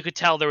 You could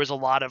tell there was a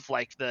lot of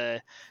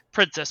the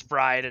Princess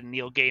Bride and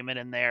Neil Gaiman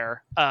in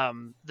there.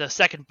 The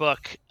second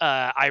book,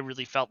 I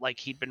really felt like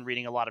he'd been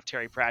reading a lot of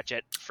Terry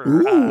Pratchett for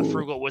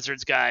Frugal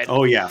Wizard's Guide.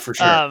 Oh yeah, for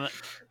sure.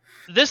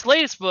 This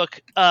latest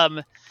book,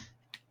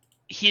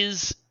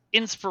 his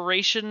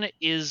inspiration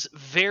is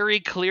very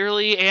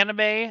clearly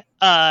anime,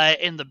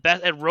 in the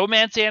best, and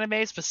romance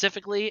anime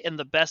specifically, in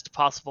the best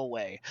possible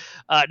way.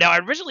 Now,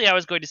 originally I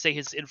was going to say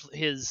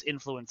his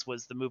influence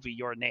was the movie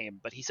Your Name,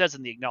 but he says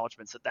in the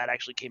acknowledgments that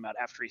actually came out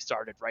after he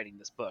started writing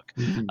this book.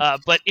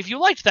 But if you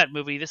liked that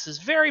movie, this is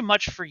very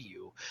much for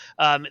you.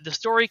 The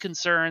story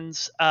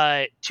concerns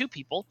 2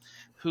 people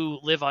who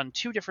live on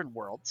 2 different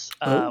worlds,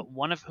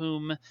 one of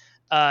whom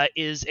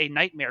is a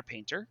nightmare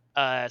painter.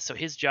 So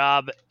his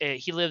job,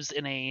 he lives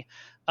in a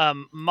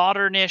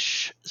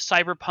modernish,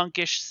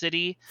 cyberpunkish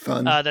city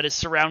Fun. that is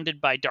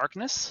surrounded by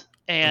darkness,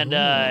 and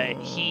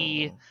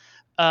he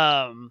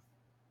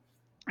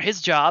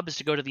his job is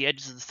to go to the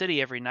edges of the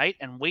city every night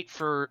and wait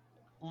for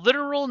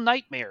literal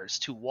nightmares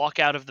to walk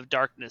out of the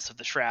darkness of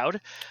the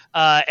shroud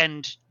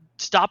and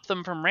stop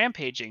them from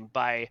rampaging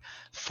by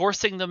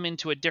forcing them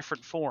into a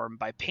different form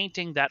by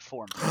painting that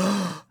form.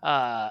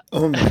 Oh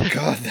my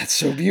god, that's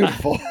so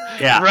beautiful.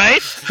 Yeah.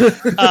 Right?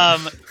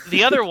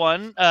 The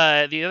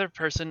other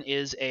person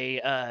is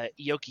a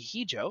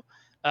Yokihijo,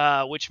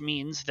 which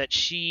means that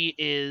she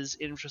is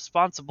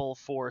responsible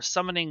for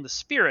summoning the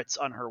spirits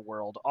on her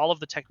world. All of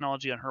the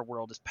technology on her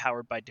world is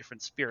powered by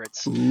different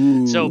spirits.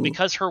 Ooh. So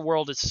because her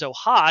world is so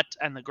hot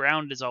and the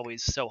ground is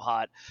always so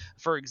hot,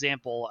 for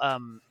example,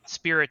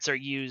 spirits are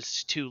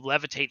used to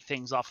levitate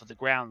things off of the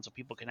ground so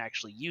people can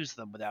actually use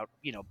them without,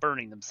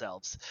 burning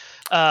themselves.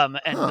 And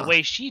the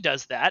way she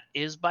does that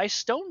is by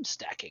stone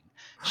stacking.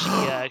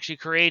 She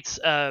creates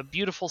a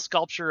beautiful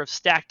sculpture of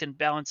stacked and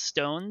balanced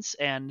stones,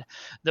 and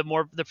the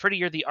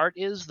prettier the art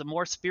is, the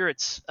more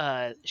spirits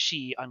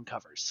she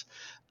uncovers.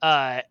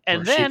 And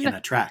Or then she can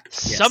attract.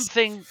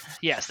 something,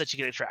 yes, that she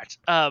can attract.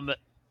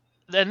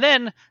 And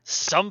then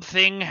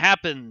something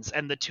happens,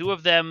 and the two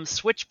of them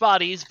switch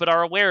bodies, but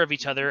are aware of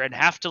each other and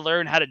have to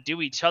learn how to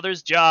do each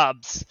other's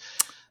jobs.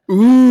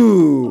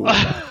 Ooh.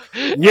 And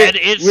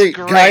it's great.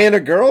 Guy and a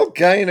girl?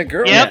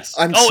 Yep. Yes.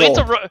 I'm sold.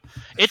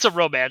 It's a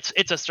romance.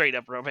 It's a straight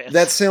up romance.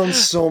 That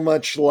sounds so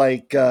much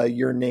like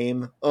Your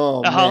Name.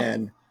 Oh,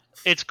 man.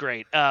 It's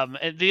great. And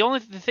the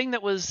thing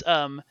that was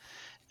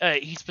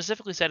he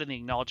specifically said in the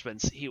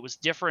acknowledgments, he was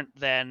different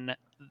than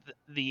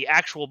the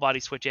actual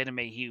body switch anime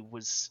he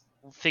was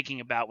thinking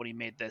about when he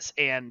made this,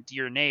 and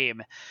Your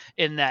Name,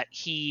 in that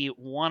he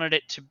wanted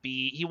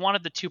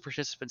the two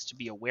participants to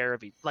be aware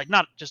of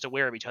not just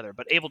aware of each other,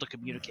 but able to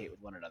communicate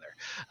with one another.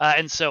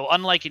 And so,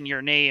 unlike in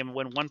Your Name,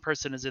 when one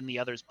person is in the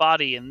other's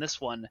body, in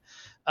this one,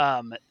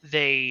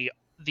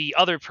 the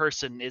other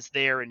person is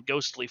there in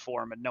ghostly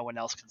form and no one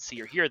else can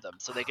see or hear them,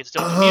 so they can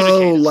still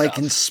communicate. Oh, like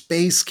stuff. in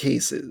Space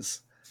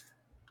Cases.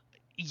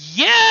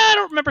 Yeah, I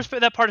don't remember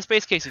that part of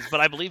Space Cases, but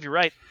I believe you're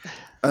right.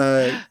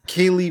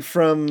 Kaylee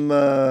from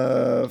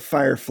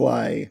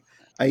Firefly,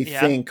 I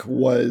think,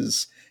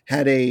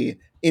 had a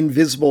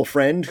invisible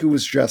friend who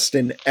was just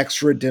an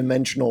extra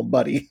dimensional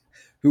buddy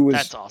who was.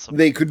 That's awesome.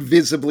 They could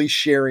visibly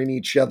share in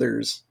each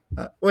other's.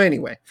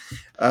 Anyway,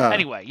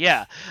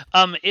 yeah.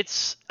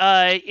 It's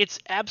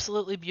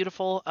absolutely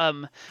beautiful.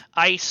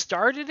 I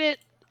started it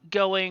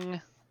going,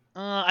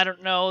 I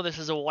don't know, this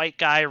is a white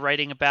guy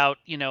writing about,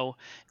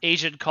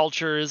 Asian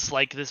cultures,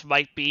 like this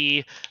might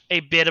be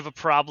a bit of a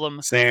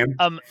problem. Same.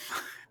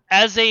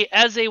 As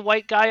a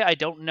white guy, I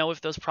don't know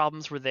if those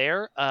problems were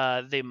there.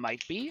 They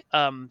might be.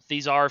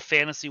 These are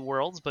fantasy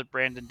worlds, but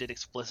Brandon did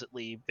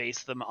explicitly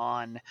base them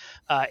on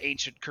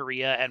ancient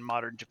Korea and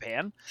modern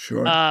Japan.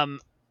 Sure.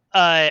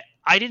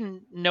 I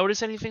didn't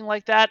notice anything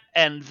like that,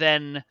 and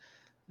then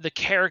the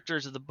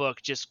characters of the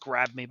book just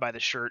grabbed me by the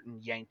shirt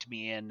and yanked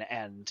me in,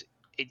 and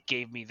it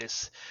gave me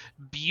this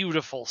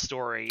beautiful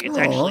story. It's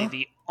actually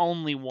the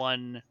only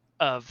one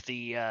of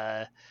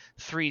the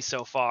three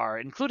so far,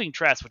 including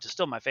Tress, which is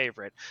still my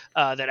favorite,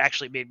 that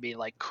actually made me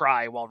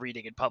cry while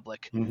reading in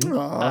public.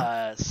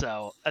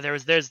 So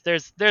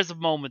there's a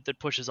moment that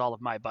pushes all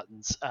of my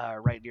buttons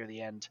right near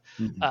the end,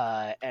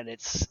 and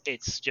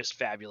it's just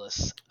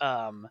fabulous.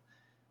 I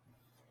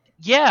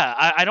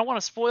don't want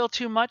to spoil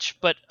too much,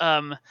 but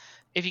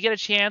if you get a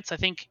chance, I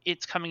think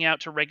it's coming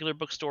out to regular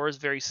bookstores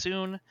very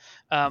soon.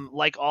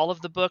 Like all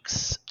of the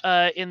books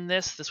in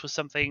this was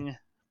something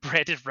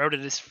Brandon wrote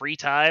in his free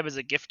time as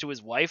a gift to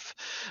his wife.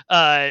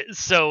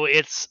 So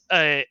it's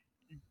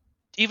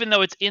even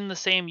though it's in the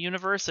same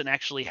universe and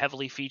actually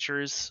heavily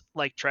features,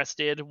 like Tress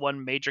did,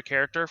 one major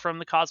character from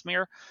the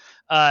Cosmere,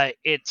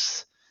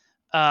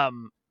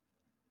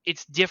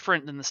 it's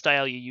different than the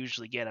style you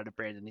usually get out of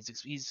Brandon.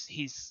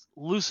 He's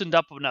loosened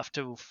up enough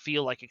to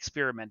feel like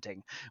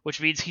experimenting,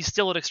 which means he's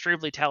still an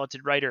extremely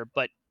talented writer,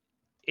 but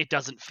it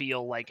doesn't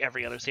feel like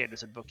every other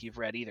Sanderson book you've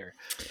read either.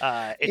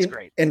 It's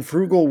great. And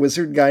Frugal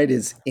Wizard Guide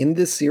is in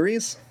this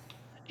series?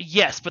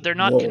 Yes, but they're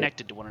not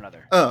connected to one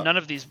another. Oh. None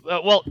of these.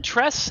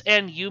 Tress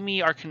and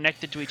Yumi are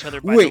connected to each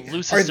other by Wait, the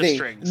loosest are they of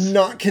strings.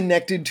 not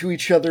connected to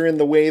each other in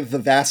the way the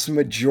vast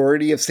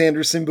majority of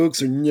Sanderson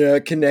books are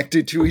not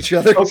connected to each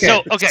other? So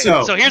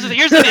here's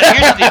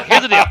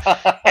the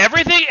deal.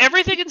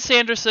 Everything in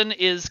Sanderson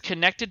is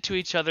connected to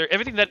each other.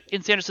 Everything that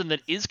in Sanderson that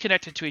is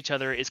connected to each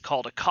other is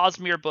called a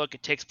Cosmere book.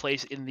 It takes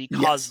place in the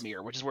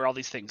Cosmere, which is where all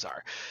these things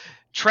are.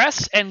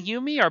 Tress and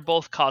Yumi are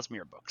both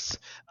Cosmere books.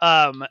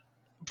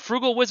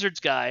 Frugal Wizard's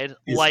Guide,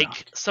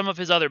 some of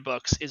his other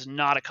books, is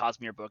not a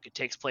Cosmere book. It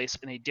takes place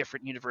in a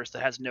different universe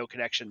that has no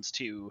connections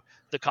to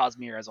the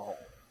Cosmere as a whole.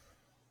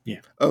 Yeah.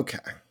 Okay.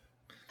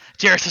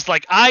 Jairus is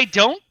like, I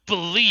don't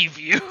believe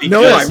you.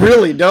 No, I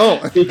really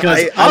don't.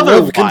 Because I love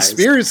otherwise-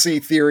 conspiracy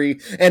theory,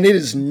 and it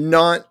has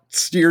not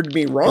steered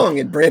me wrong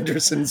in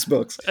Branderson's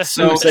books.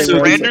 So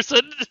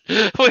Branderson?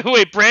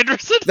 Wait,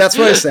 Branderson? That's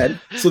what I said.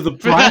 So the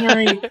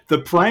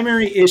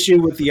primary issue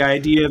with the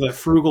idea that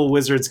Frugal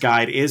Wizard's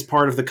Guide is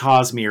part of the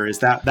Cosmere is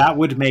that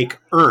would make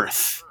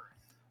Earth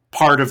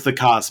part of the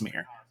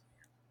Cosmere.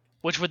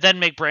 Which would then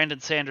make Brandon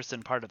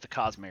Sanderson part of the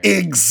Cosmere.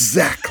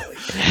 Exactly.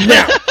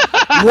 Now,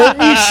 let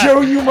me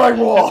show you my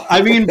wall.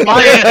 I mean,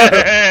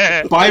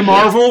 by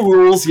Marvel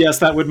rules, yes,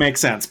 that would make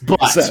sense. But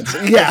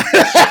yeah.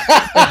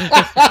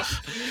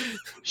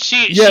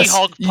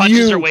 She-Hulk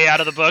punches her way out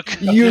of the book.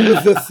 You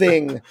the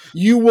Thing.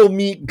 You will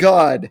meet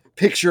God.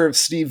 Picture of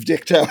Steve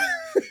Ditko.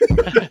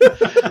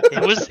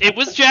 It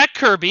was Jack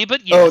Kirby,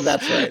 but yes. Oh,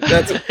 that's right.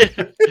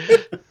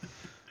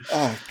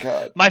 Oh,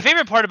 God. My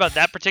favorite part about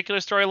that particular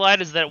storyline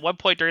is that at one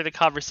point during the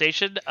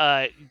conversation,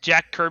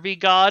 Jack Kirby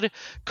God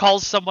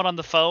calls someone on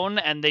the phone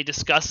and they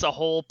discuss a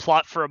whole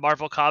plot for a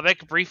Marvel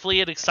comic briefly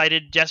in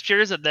excited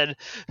gestures, and then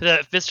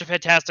the Mr.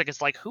 Fantastic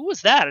is like, who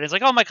was that? And he's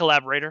like, oh, my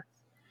collaborator.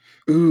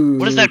 Ooh.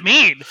 What does that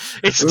mean?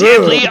 Is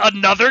Stan Lee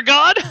another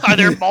god? Are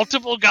there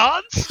multiple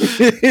gods?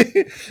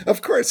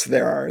 Of course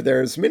there are. There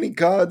are as many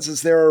gods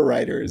as there are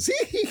writers.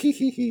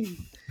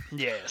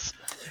 Yes.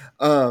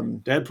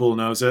 Deadpool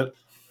knows it.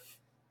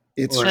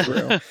 It's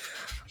true.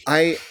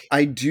 I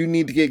do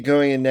need to get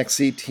going in the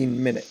next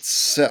 18 minutes.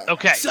 So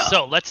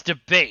let's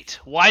debate.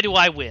 Why do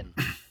I win?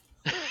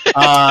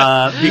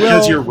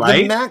 Because you're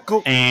right. But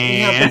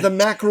the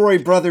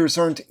McElroy brothers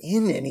aren't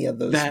in any of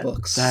those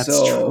books. That's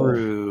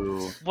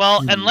true.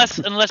 Well,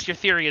 unless your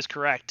theory is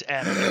correct,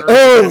 and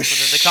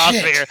shit! the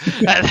Cosmere,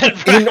 and then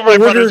McElroy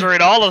brothers are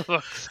in all of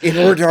them. In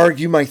order to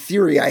argue my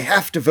theory, I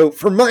have to vote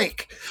for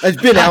Mike.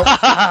 I've been out.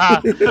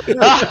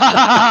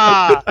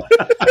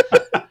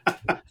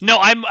 No,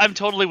 I'm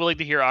totally willing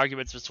to hear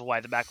arguments as to why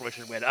the McElroy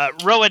should win.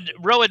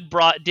 Rowan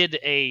did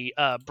a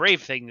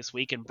brave thing this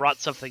week and brought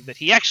something that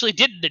he actually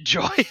didn't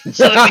enjoy,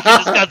 so that we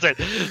can discuss it.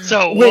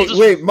 So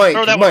wait, Mike,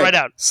 throw that Mike, one right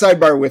out.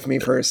 Sidebar with me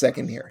for a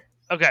second here.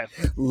 Okay.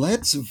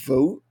 Let's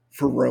vote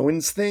for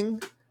Rowan's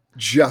thing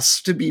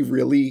just to be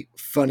really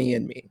funny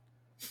and mean.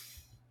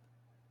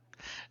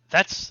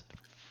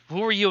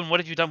 Who are you and what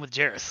have you done with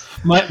Jairus?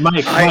 Mike,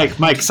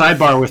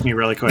 sidebar with me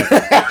really quick.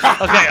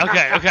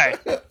 Okay.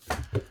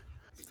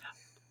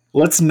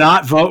 Let's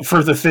not vote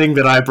for the thing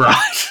that I brought.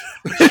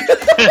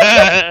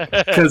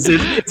 Because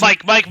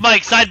Mike,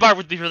 sidebar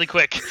with me really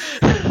quick.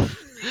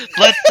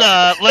 Let's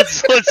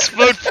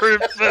vote for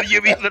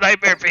Yumi the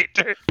Nightmare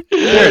Painter.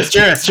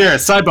 Cheers,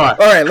 sidebar.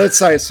 All right, let's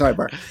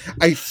sidebar.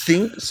 I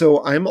think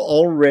so. I'm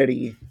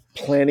already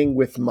planning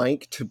with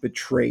Mike to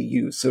betray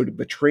you. So to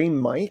betray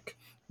Mike,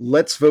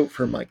 let's vote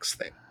for Mike's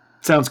thing.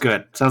 Sounds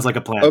good. Sounds like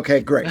a plan.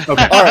 Okay, great.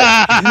 Okay. All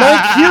right,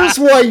 Mike, here's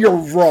why you're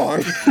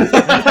wrong.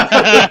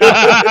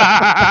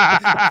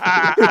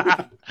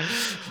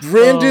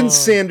 Brandon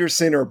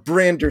Sanderson, or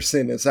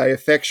Branderson, as I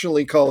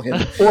affectionately call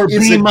him, or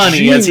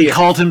B-Money, as he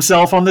called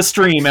himself on the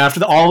stream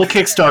after all the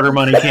Kickstarter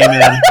money came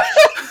in.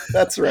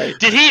 That's right.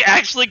 Did he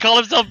actually call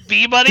himself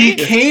B-Money? He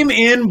came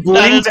in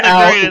blinged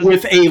out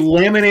with a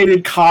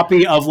laminated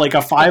copy of like a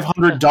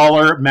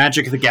 $500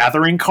 Magic the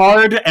Gathering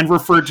card and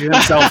referred to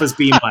himself as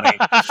B-Money.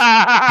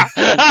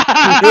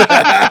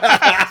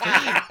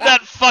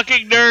 That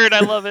fucking nerd. I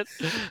love it.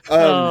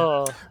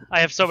 I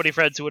have so many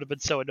friends who would have been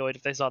so annoyed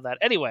if they saw that.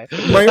 Anyway.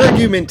 My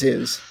argument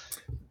is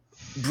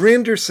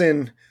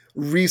Branderson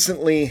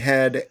recently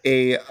had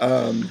a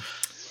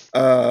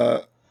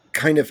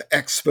kind of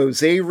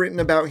expose written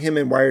about him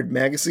in Wired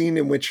magazine,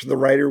 in which the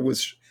writer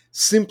was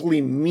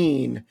simply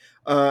mean,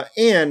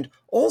 and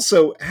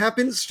also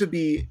happens to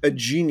be a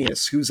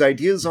genius whose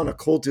ideas on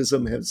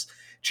occultism has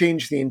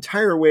changed the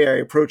entire way I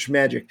approach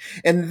magic.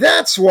 And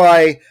that's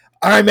why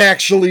I'm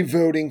actually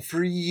voting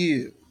for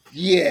you.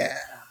 Yeah.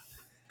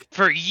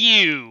 For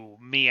you,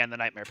 me and the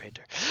Nightmare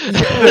Painter.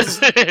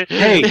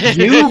 Hey,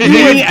 you,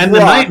 me, and the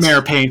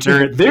Nightmare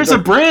Painter, there's a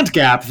brand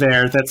gap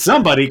there that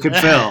somebody could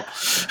fill.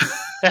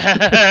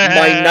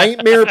 My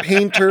Nightmare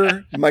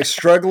Painter, my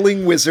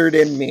struggling wizard,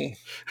 and me.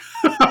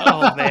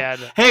 Oh, man.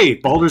 Hey,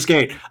 Baldur's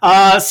Gate.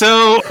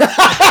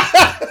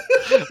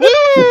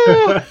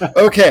 Woo!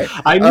 Okay.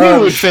 I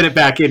knew we'd fit it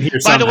back in here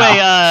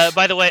somehow.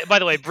 By the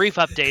way, brief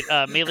update.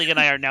 Mayling and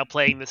I are now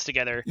playing this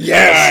together.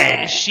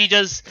 Yes. She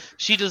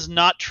does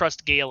not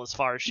trust Gale as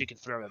far as she can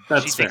throw him.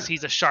 That's she fair. thinks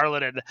he's a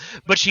charlatan,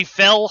 but she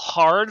fell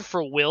hard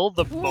for Will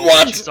the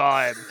moment she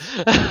saw him.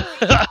 Okay,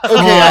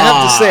 I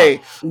have to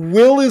say,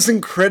 Will is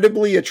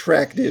incredibly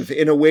attractive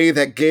in a way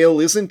that Gale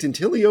isn't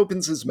until he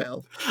opens his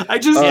mouth. I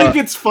just think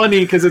it's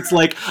funny because it's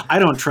like, I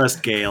don't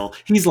trust Gale.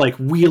 He's like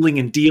wheeling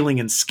and dealing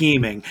and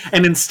scheming.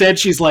 And instead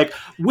she's like,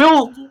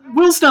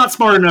 Will's not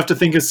smart enough to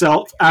think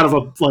himself out of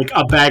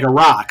a bag of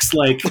rocks.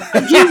 Like,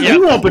 he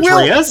won't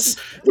betray us.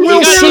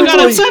 Will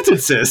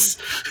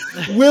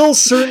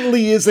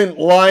certainly isn't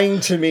lying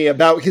to me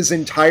about his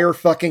entire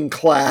fucking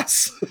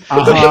class.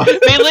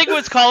 Mei Ling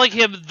was calling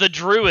him the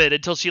Druid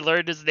until she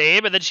learned his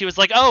name, and then she was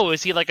like, oh,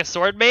 is he like a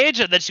sword mage?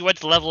 And then she went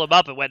to level him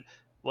up and went,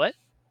 What?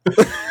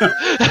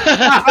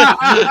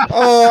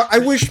 Oh, I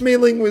wish Mei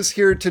Ling was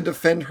here to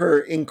defend her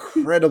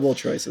incredible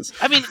choices.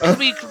 I mean,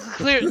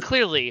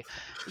 clearly,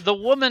 the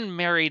woman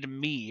married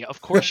me.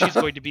 Of course, she's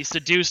going to be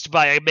seduced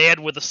by a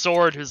man with a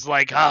sword who's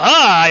like,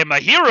 "Ha I'm a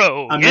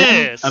hero."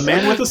 Yes, a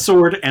man with a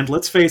sword, and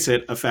let's face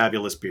it, a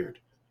fabulous beard.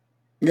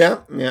 Yeah.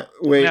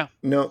 Wait, Yeah.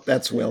 no,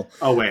 that's Will.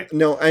 Oh wait,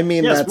 No, I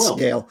mean Yes, that's Will.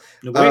 Gale.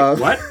 Wait,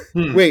 what?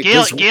 Wait,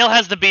 Gail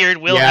has the beard.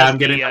 Will Yeah, has I'm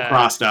getting the, them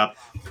crossed up.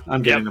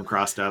 I'm getting them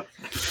crossed up.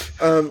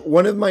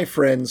 one of my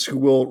friends who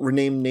will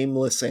rename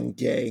nameless and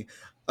gay,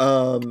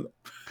 argue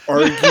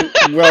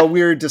while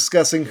we were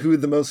discussing who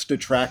the most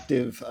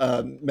attractive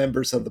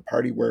members of the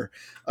party were,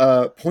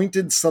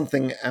 pointed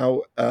something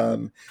out,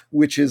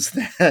 which is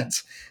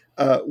that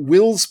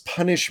Will's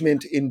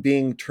punishment in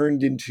being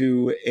turned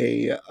into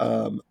a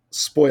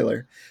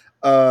spoiler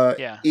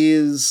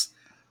is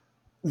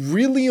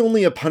really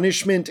only a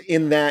punishment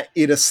in that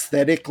it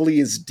aesthetically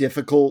is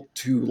difficult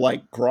to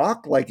like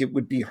grok, like it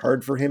would be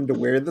hard for him to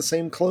wear the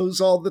same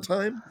clothes all the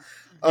time.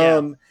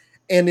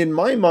 And in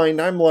my mind,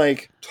 I'm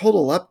like,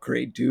 total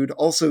upgrade, dude.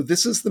 Also,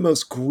 this is the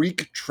most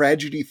Greek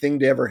tragedy thing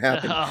to ever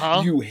happen.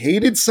 You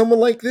hated someone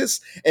like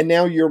this, and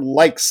now you're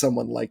like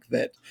someone like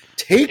that.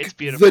 Take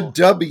the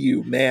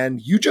W, man.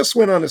 You just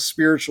went on a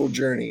spiritual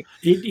journey.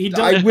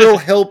 I will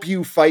help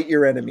you fight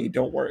your enemy.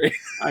 Don't worry.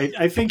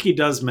 I think he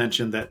does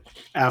mention that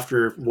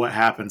after what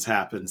happens,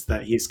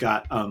 that he's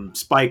got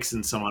spikes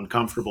in some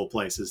uncomfortable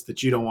places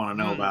that you don't want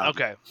to know about.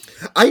 Okay.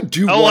 I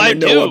do want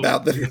to know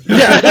about them.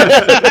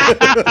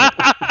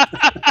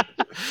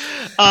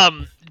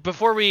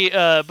 Before we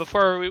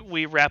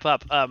wrap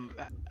up,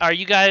 are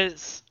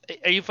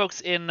you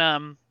folks in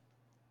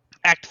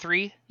Act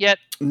 3 yet?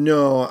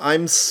 No,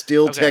 I'm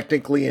still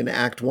technically in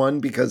Act 1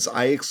 because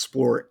I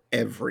explore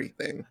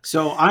everything.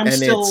 So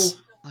it's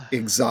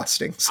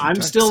exhausting sometimes.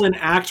 I'm still in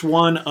Act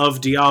 1 of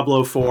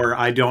Diablo 4.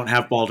 I don't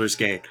have Baldur's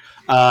Gate.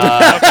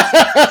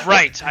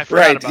 Right, I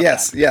forgot about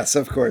that. Yes,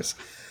 of course.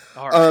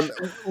 Right.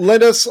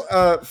 Let us,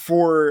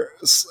 for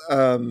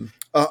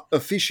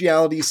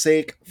officiality's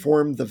sake,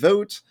 form the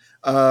vote.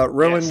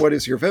 Rowan, what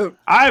is your vote?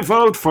 I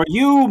vote for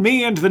you,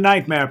 me, and the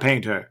Nightmare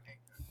Painter.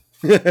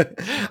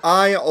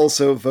 I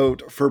also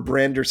vote for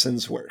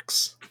Branderson's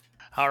works.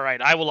 All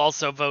right, I will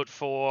also vote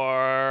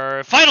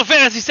for Final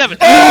Fantasy VII.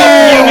 Oh!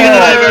 Yumi and the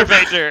Nightmare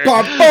Painter.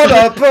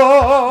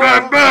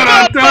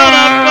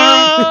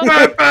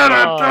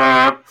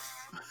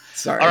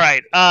 Sorry. All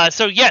right,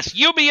 so yes,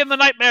 Yumi and the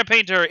Nightmare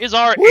Painter is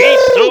our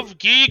Ace of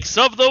Geeks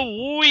of the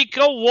Week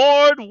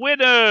award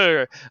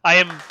winner. I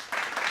am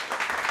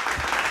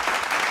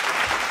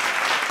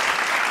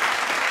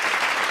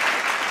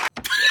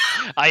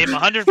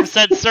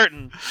 100%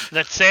 certain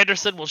that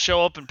Sanderson will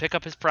show up and pick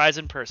up his prize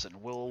in person.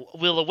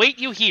 We'll await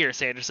you here,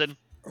 Sanderson.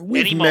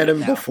 We've met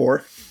him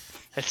before.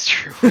 That's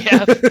true.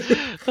 Yeah.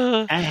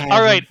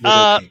 All right.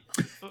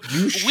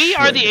 We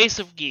are the Ace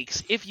of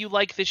Geeks. If you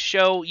like this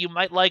show, you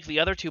might like the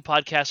other two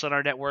podcasts on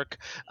our network.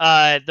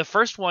 The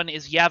first one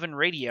is Yavin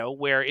Radio,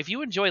 where if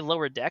you enjoy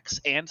Lower Decks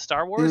and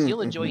Star Wars,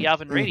 you'll enjoy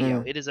Yavin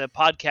Radio. It is a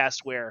podcast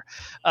where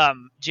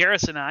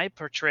Jarrus and I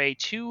portray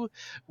two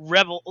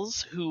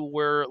rebels who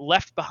were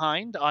left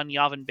behind on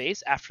Yavin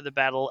base after the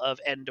Battle of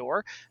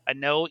Endor. I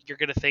know you're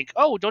going to think,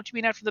 oh, don't you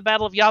mean after the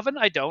Battle of Yavin?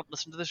 I don't.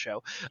 Listen to the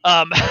show.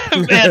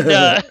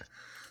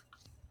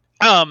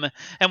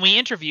 And we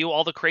interview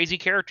all the crazy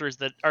characters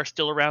that are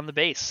still around the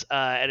base,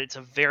 and it's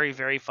a very,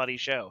 very funny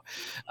show.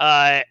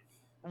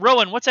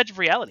 Rowan, what's Edge of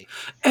Reality?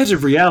 Edge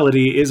of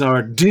Reality is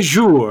our de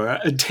jour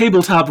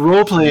tabletop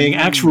role-playing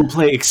actual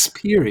play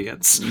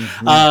experience.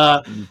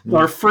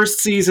 Our first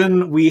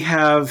season, we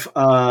have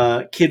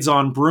Kids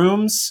on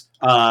Brooms.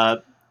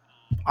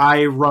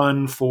 I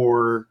run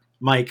for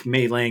Mike,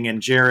 Mei Ling,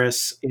 and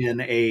Jarrus in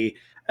a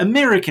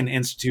American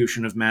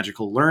Institution of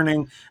Magical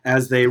Learning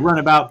as they run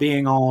about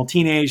being all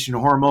teenage and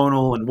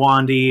hormonal and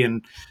wandy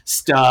and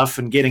stuff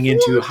and getting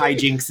into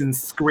hijinks and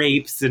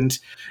scrapes and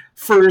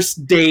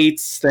first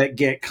dates that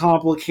get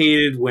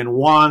complicated when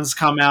wands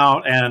come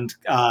out and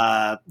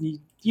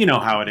you know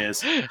how it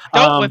is.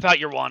 Don't whip out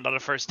your wand on a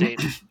first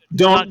date.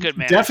 Not good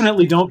manners.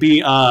 Definitely don't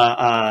be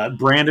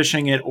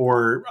brandishing it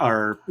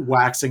or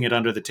waxing it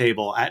under the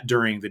table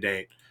during the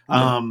date.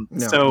 No,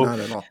 not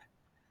at all.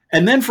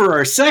 And then for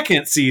our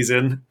second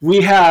season, we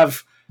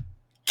have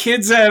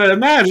Kids at a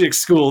Magic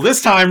School,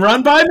 this time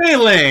run by Mei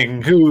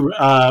Ling, who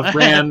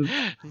ran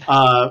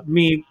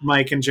me,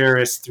 Mike, and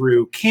Jarrus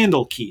through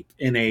Candlekeep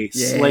in a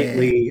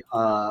slightly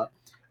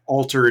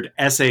altered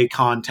essay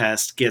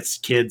contest, gets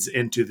kids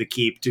into the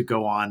keep to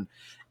go on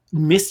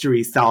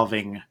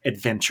mystery-solving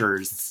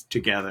adventures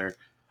together.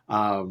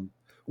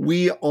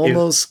 We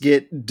almost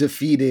get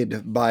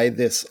defeated by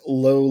this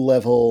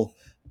low-level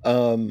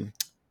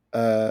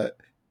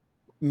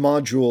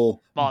module,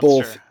 monster.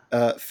 Both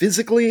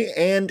physically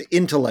and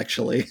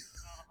intellectually.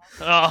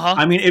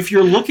 I mean, if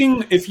you're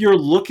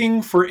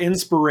looking for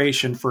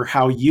inspiration for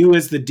how you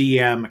as the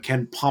DM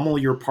can pummel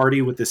your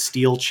party with a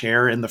steel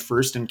chair in the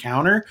first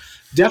encounter,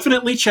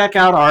 definitely check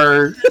out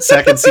our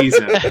second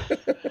season.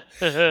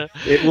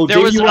 It will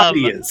give you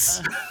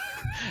ideas.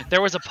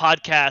 there was a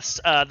podcast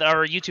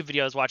or a YouTube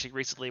video I was watching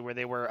recently where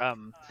they were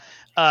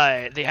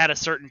they had a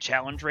certain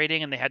challenge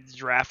rating and they had to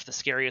draft the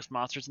scariest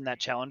monsters in that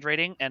challenge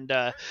rating, and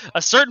a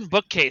certain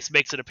bookcase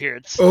makes an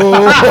appearance.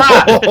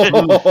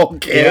 Oh,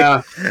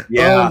 okay.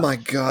 Yeah. Oh my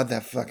god,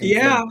 that fucking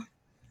thing.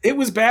 It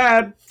was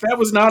bad. That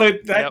was not a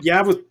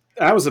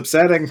that was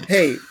upsetting.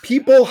 Hey,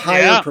 people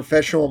hire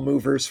professional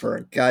movers for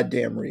a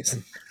goddamn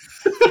reason.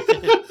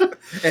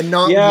 And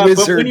not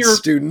wizard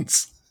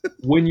students.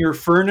 When your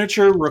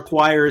furniture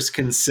requires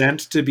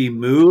consent to be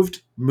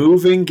moved,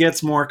 moving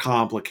gets more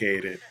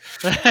complicated.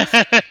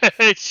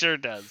 It sure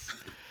does.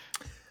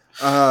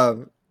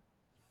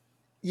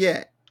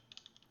 Yeah.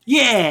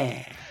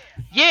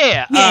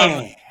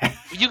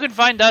 You can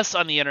find us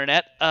on the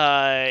internet.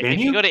 If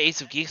you go to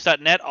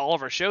aceofgeeks.net, all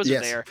of our shows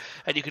are there.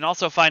 And you can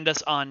also find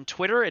us on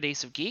Twitter at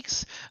Ace of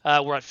Geeks.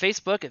 We're on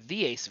Facebook at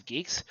The Ace of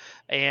Geeks.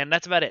 And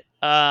that's about it.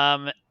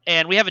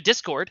 And we have a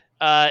Discord.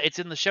 It's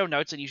in the show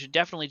notes, and you should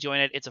definitely join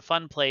it. It's a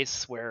fun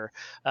place where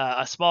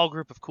a small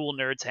group of cool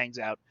nerds hangs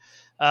out.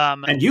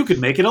 And you could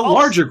make it a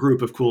larger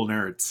group of cool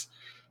nerds.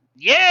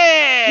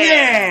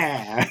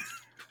 Yeah!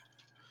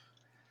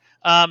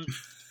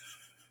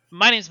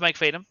 My name's Mike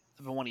Fadum.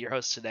 I've been one of your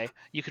hosts today.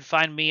 You can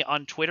find me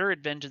on Twitter at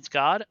Vengeance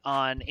God,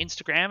 on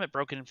Instagram at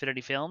Broken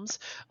Infinity Films,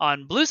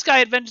 on Blue Sky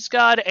at Vengeance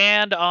God,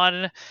 and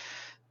on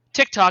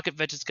TikTok at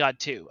Vengeance God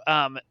 2.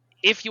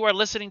 If you are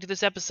listening to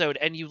this episode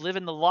and you live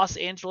in the Los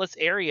Angeles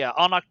area,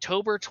 on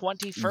October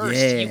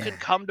 21st, you can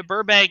come to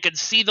Burbank and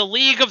see the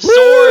League of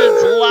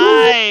Swords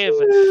live.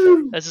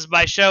 This is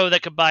my show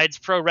that combines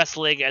pro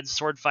wrestling and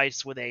sword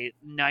fights with a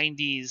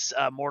 90s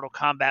Mortal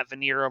Kombat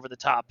veneer over the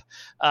top.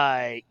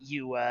 I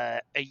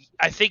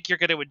think you're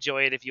going to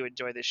enjoy it if you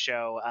enjoy this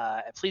show.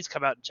 Please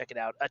come out and check it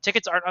out.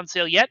 Tickets aren't on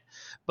sale yet,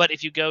 but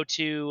if you go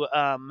to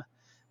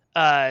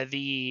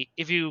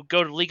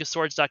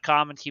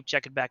leagueofswords.com and keep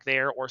checking back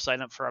there, or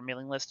sign up for our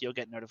mailing list, you'll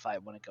get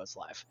notified when it goes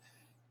live.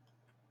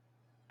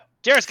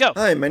 Jairus, go.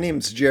 Hi, my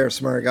name's Jairus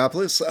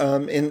Maragopoulos,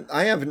 and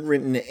I haven't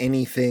written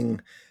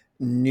anything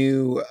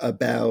new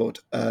about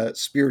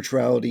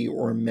spirituality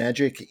or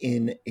magic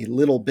in a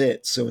little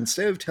bit, so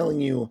instead of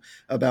telling you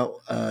about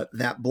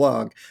that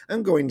blog,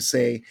 I'm going to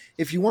say,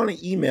 if you want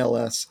to email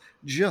us,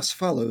 just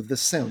follow the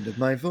sound of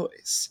my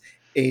voice.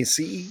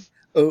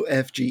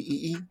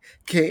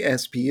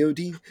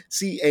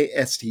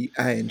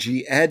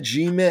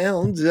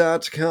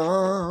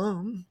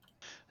 ACEOFGEEKSPODCASTING@gmail.com.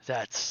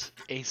 That's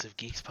Ace of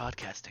Geeks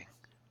Podcasting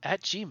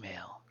at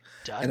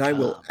gmail.com. And I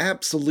will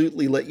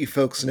absolutely let you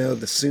folks know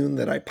the soon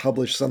that I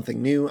publish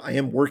something new. I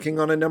am working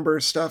on a number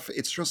of stuff.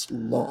 It's just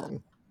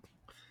long.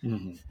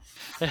 Mm-hmm.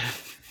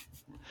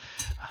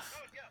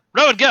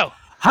 Rowan, go.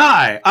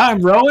 Hi,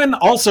 I'm Rowan,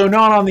 also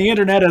known on the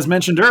internet as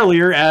mentioned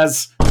earlier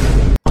as...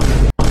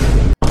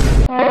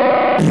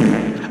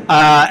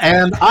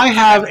 and I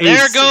have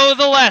There go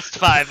the last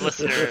 5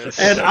 listeners.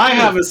 And I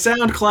have a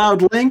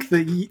SoundCloud link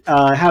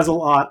that has a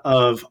lot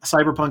of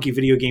cyberpunky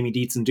video gamey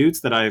deets and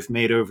doots that I've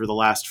made over the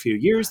last few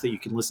years that you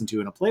can listen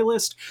to in a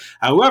playlist.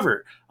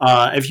 However,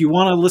 if you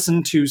want to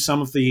listen to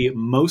some of the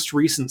most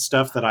recent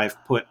stuff that I've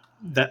put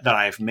that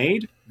I've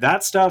made,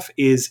 that stuff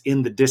is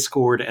in the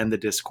Discord and the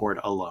Discord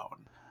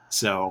alone.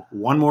 So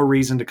one more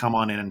reason to come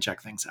on in and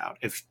check things out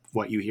if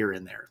what you hear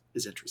in there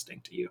is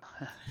interesting to you.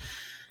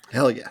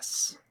 Hell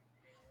yes.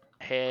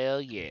 Hell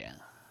yeah.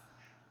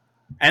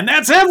 And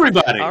that's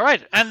everybody. All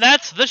right, and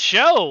that's the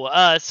show.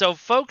 So,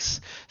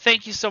 folks,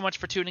 thank you so much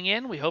for tuning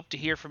in. We hope to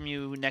hear from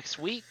you next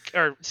week.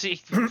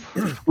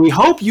 We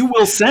hope you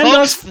will send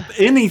us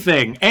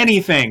anything.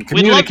 Communicate.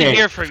 We'd love to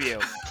hear from you.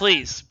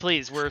 Please.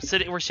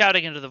 We're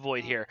shouting into the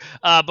void here.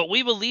 But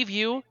we will leave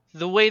you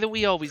the way that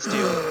we always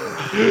do.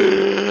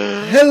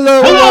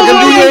 Hello,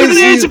 welcome to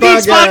the Ace of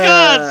Geeks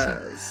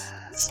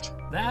Podcast.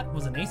 That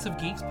was an Ace of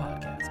Geeks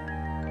podcast.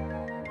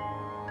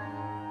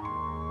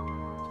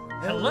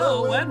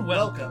 Hello and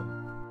welcome.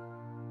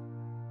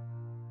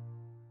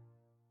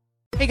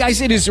 Hey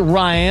guys, it is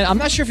Ryan. I'm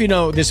not sure if you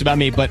know this about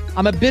me, but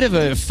I'm a bit of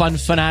a fun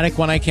fanatic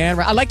when I can.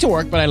 I like to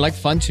work, but I like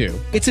fun too.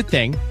 It's a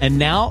thing. And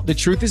now the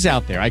truth is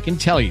out there. I can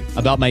tell you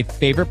about my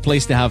favorite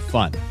place to have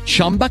fun.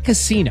 Chumba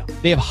Casino.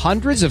 They have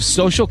hundreds of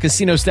social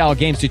casino style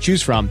games to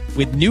choose from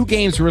with new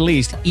games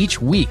released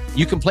each week.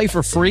 You can play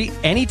for free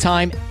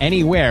anytime,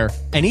 anywhere.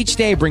 And each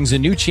day brings a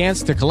new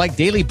chance to collect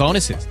daily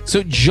bonuses.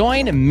 So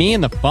join me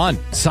in the fun.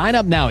 Sign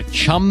up now at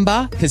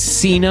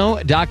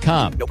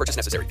ChumbaCasino.com. No purchase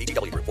necessary.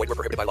 VGW Group. Void where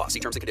prohibited by law. See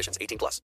terms and conditions. 18+.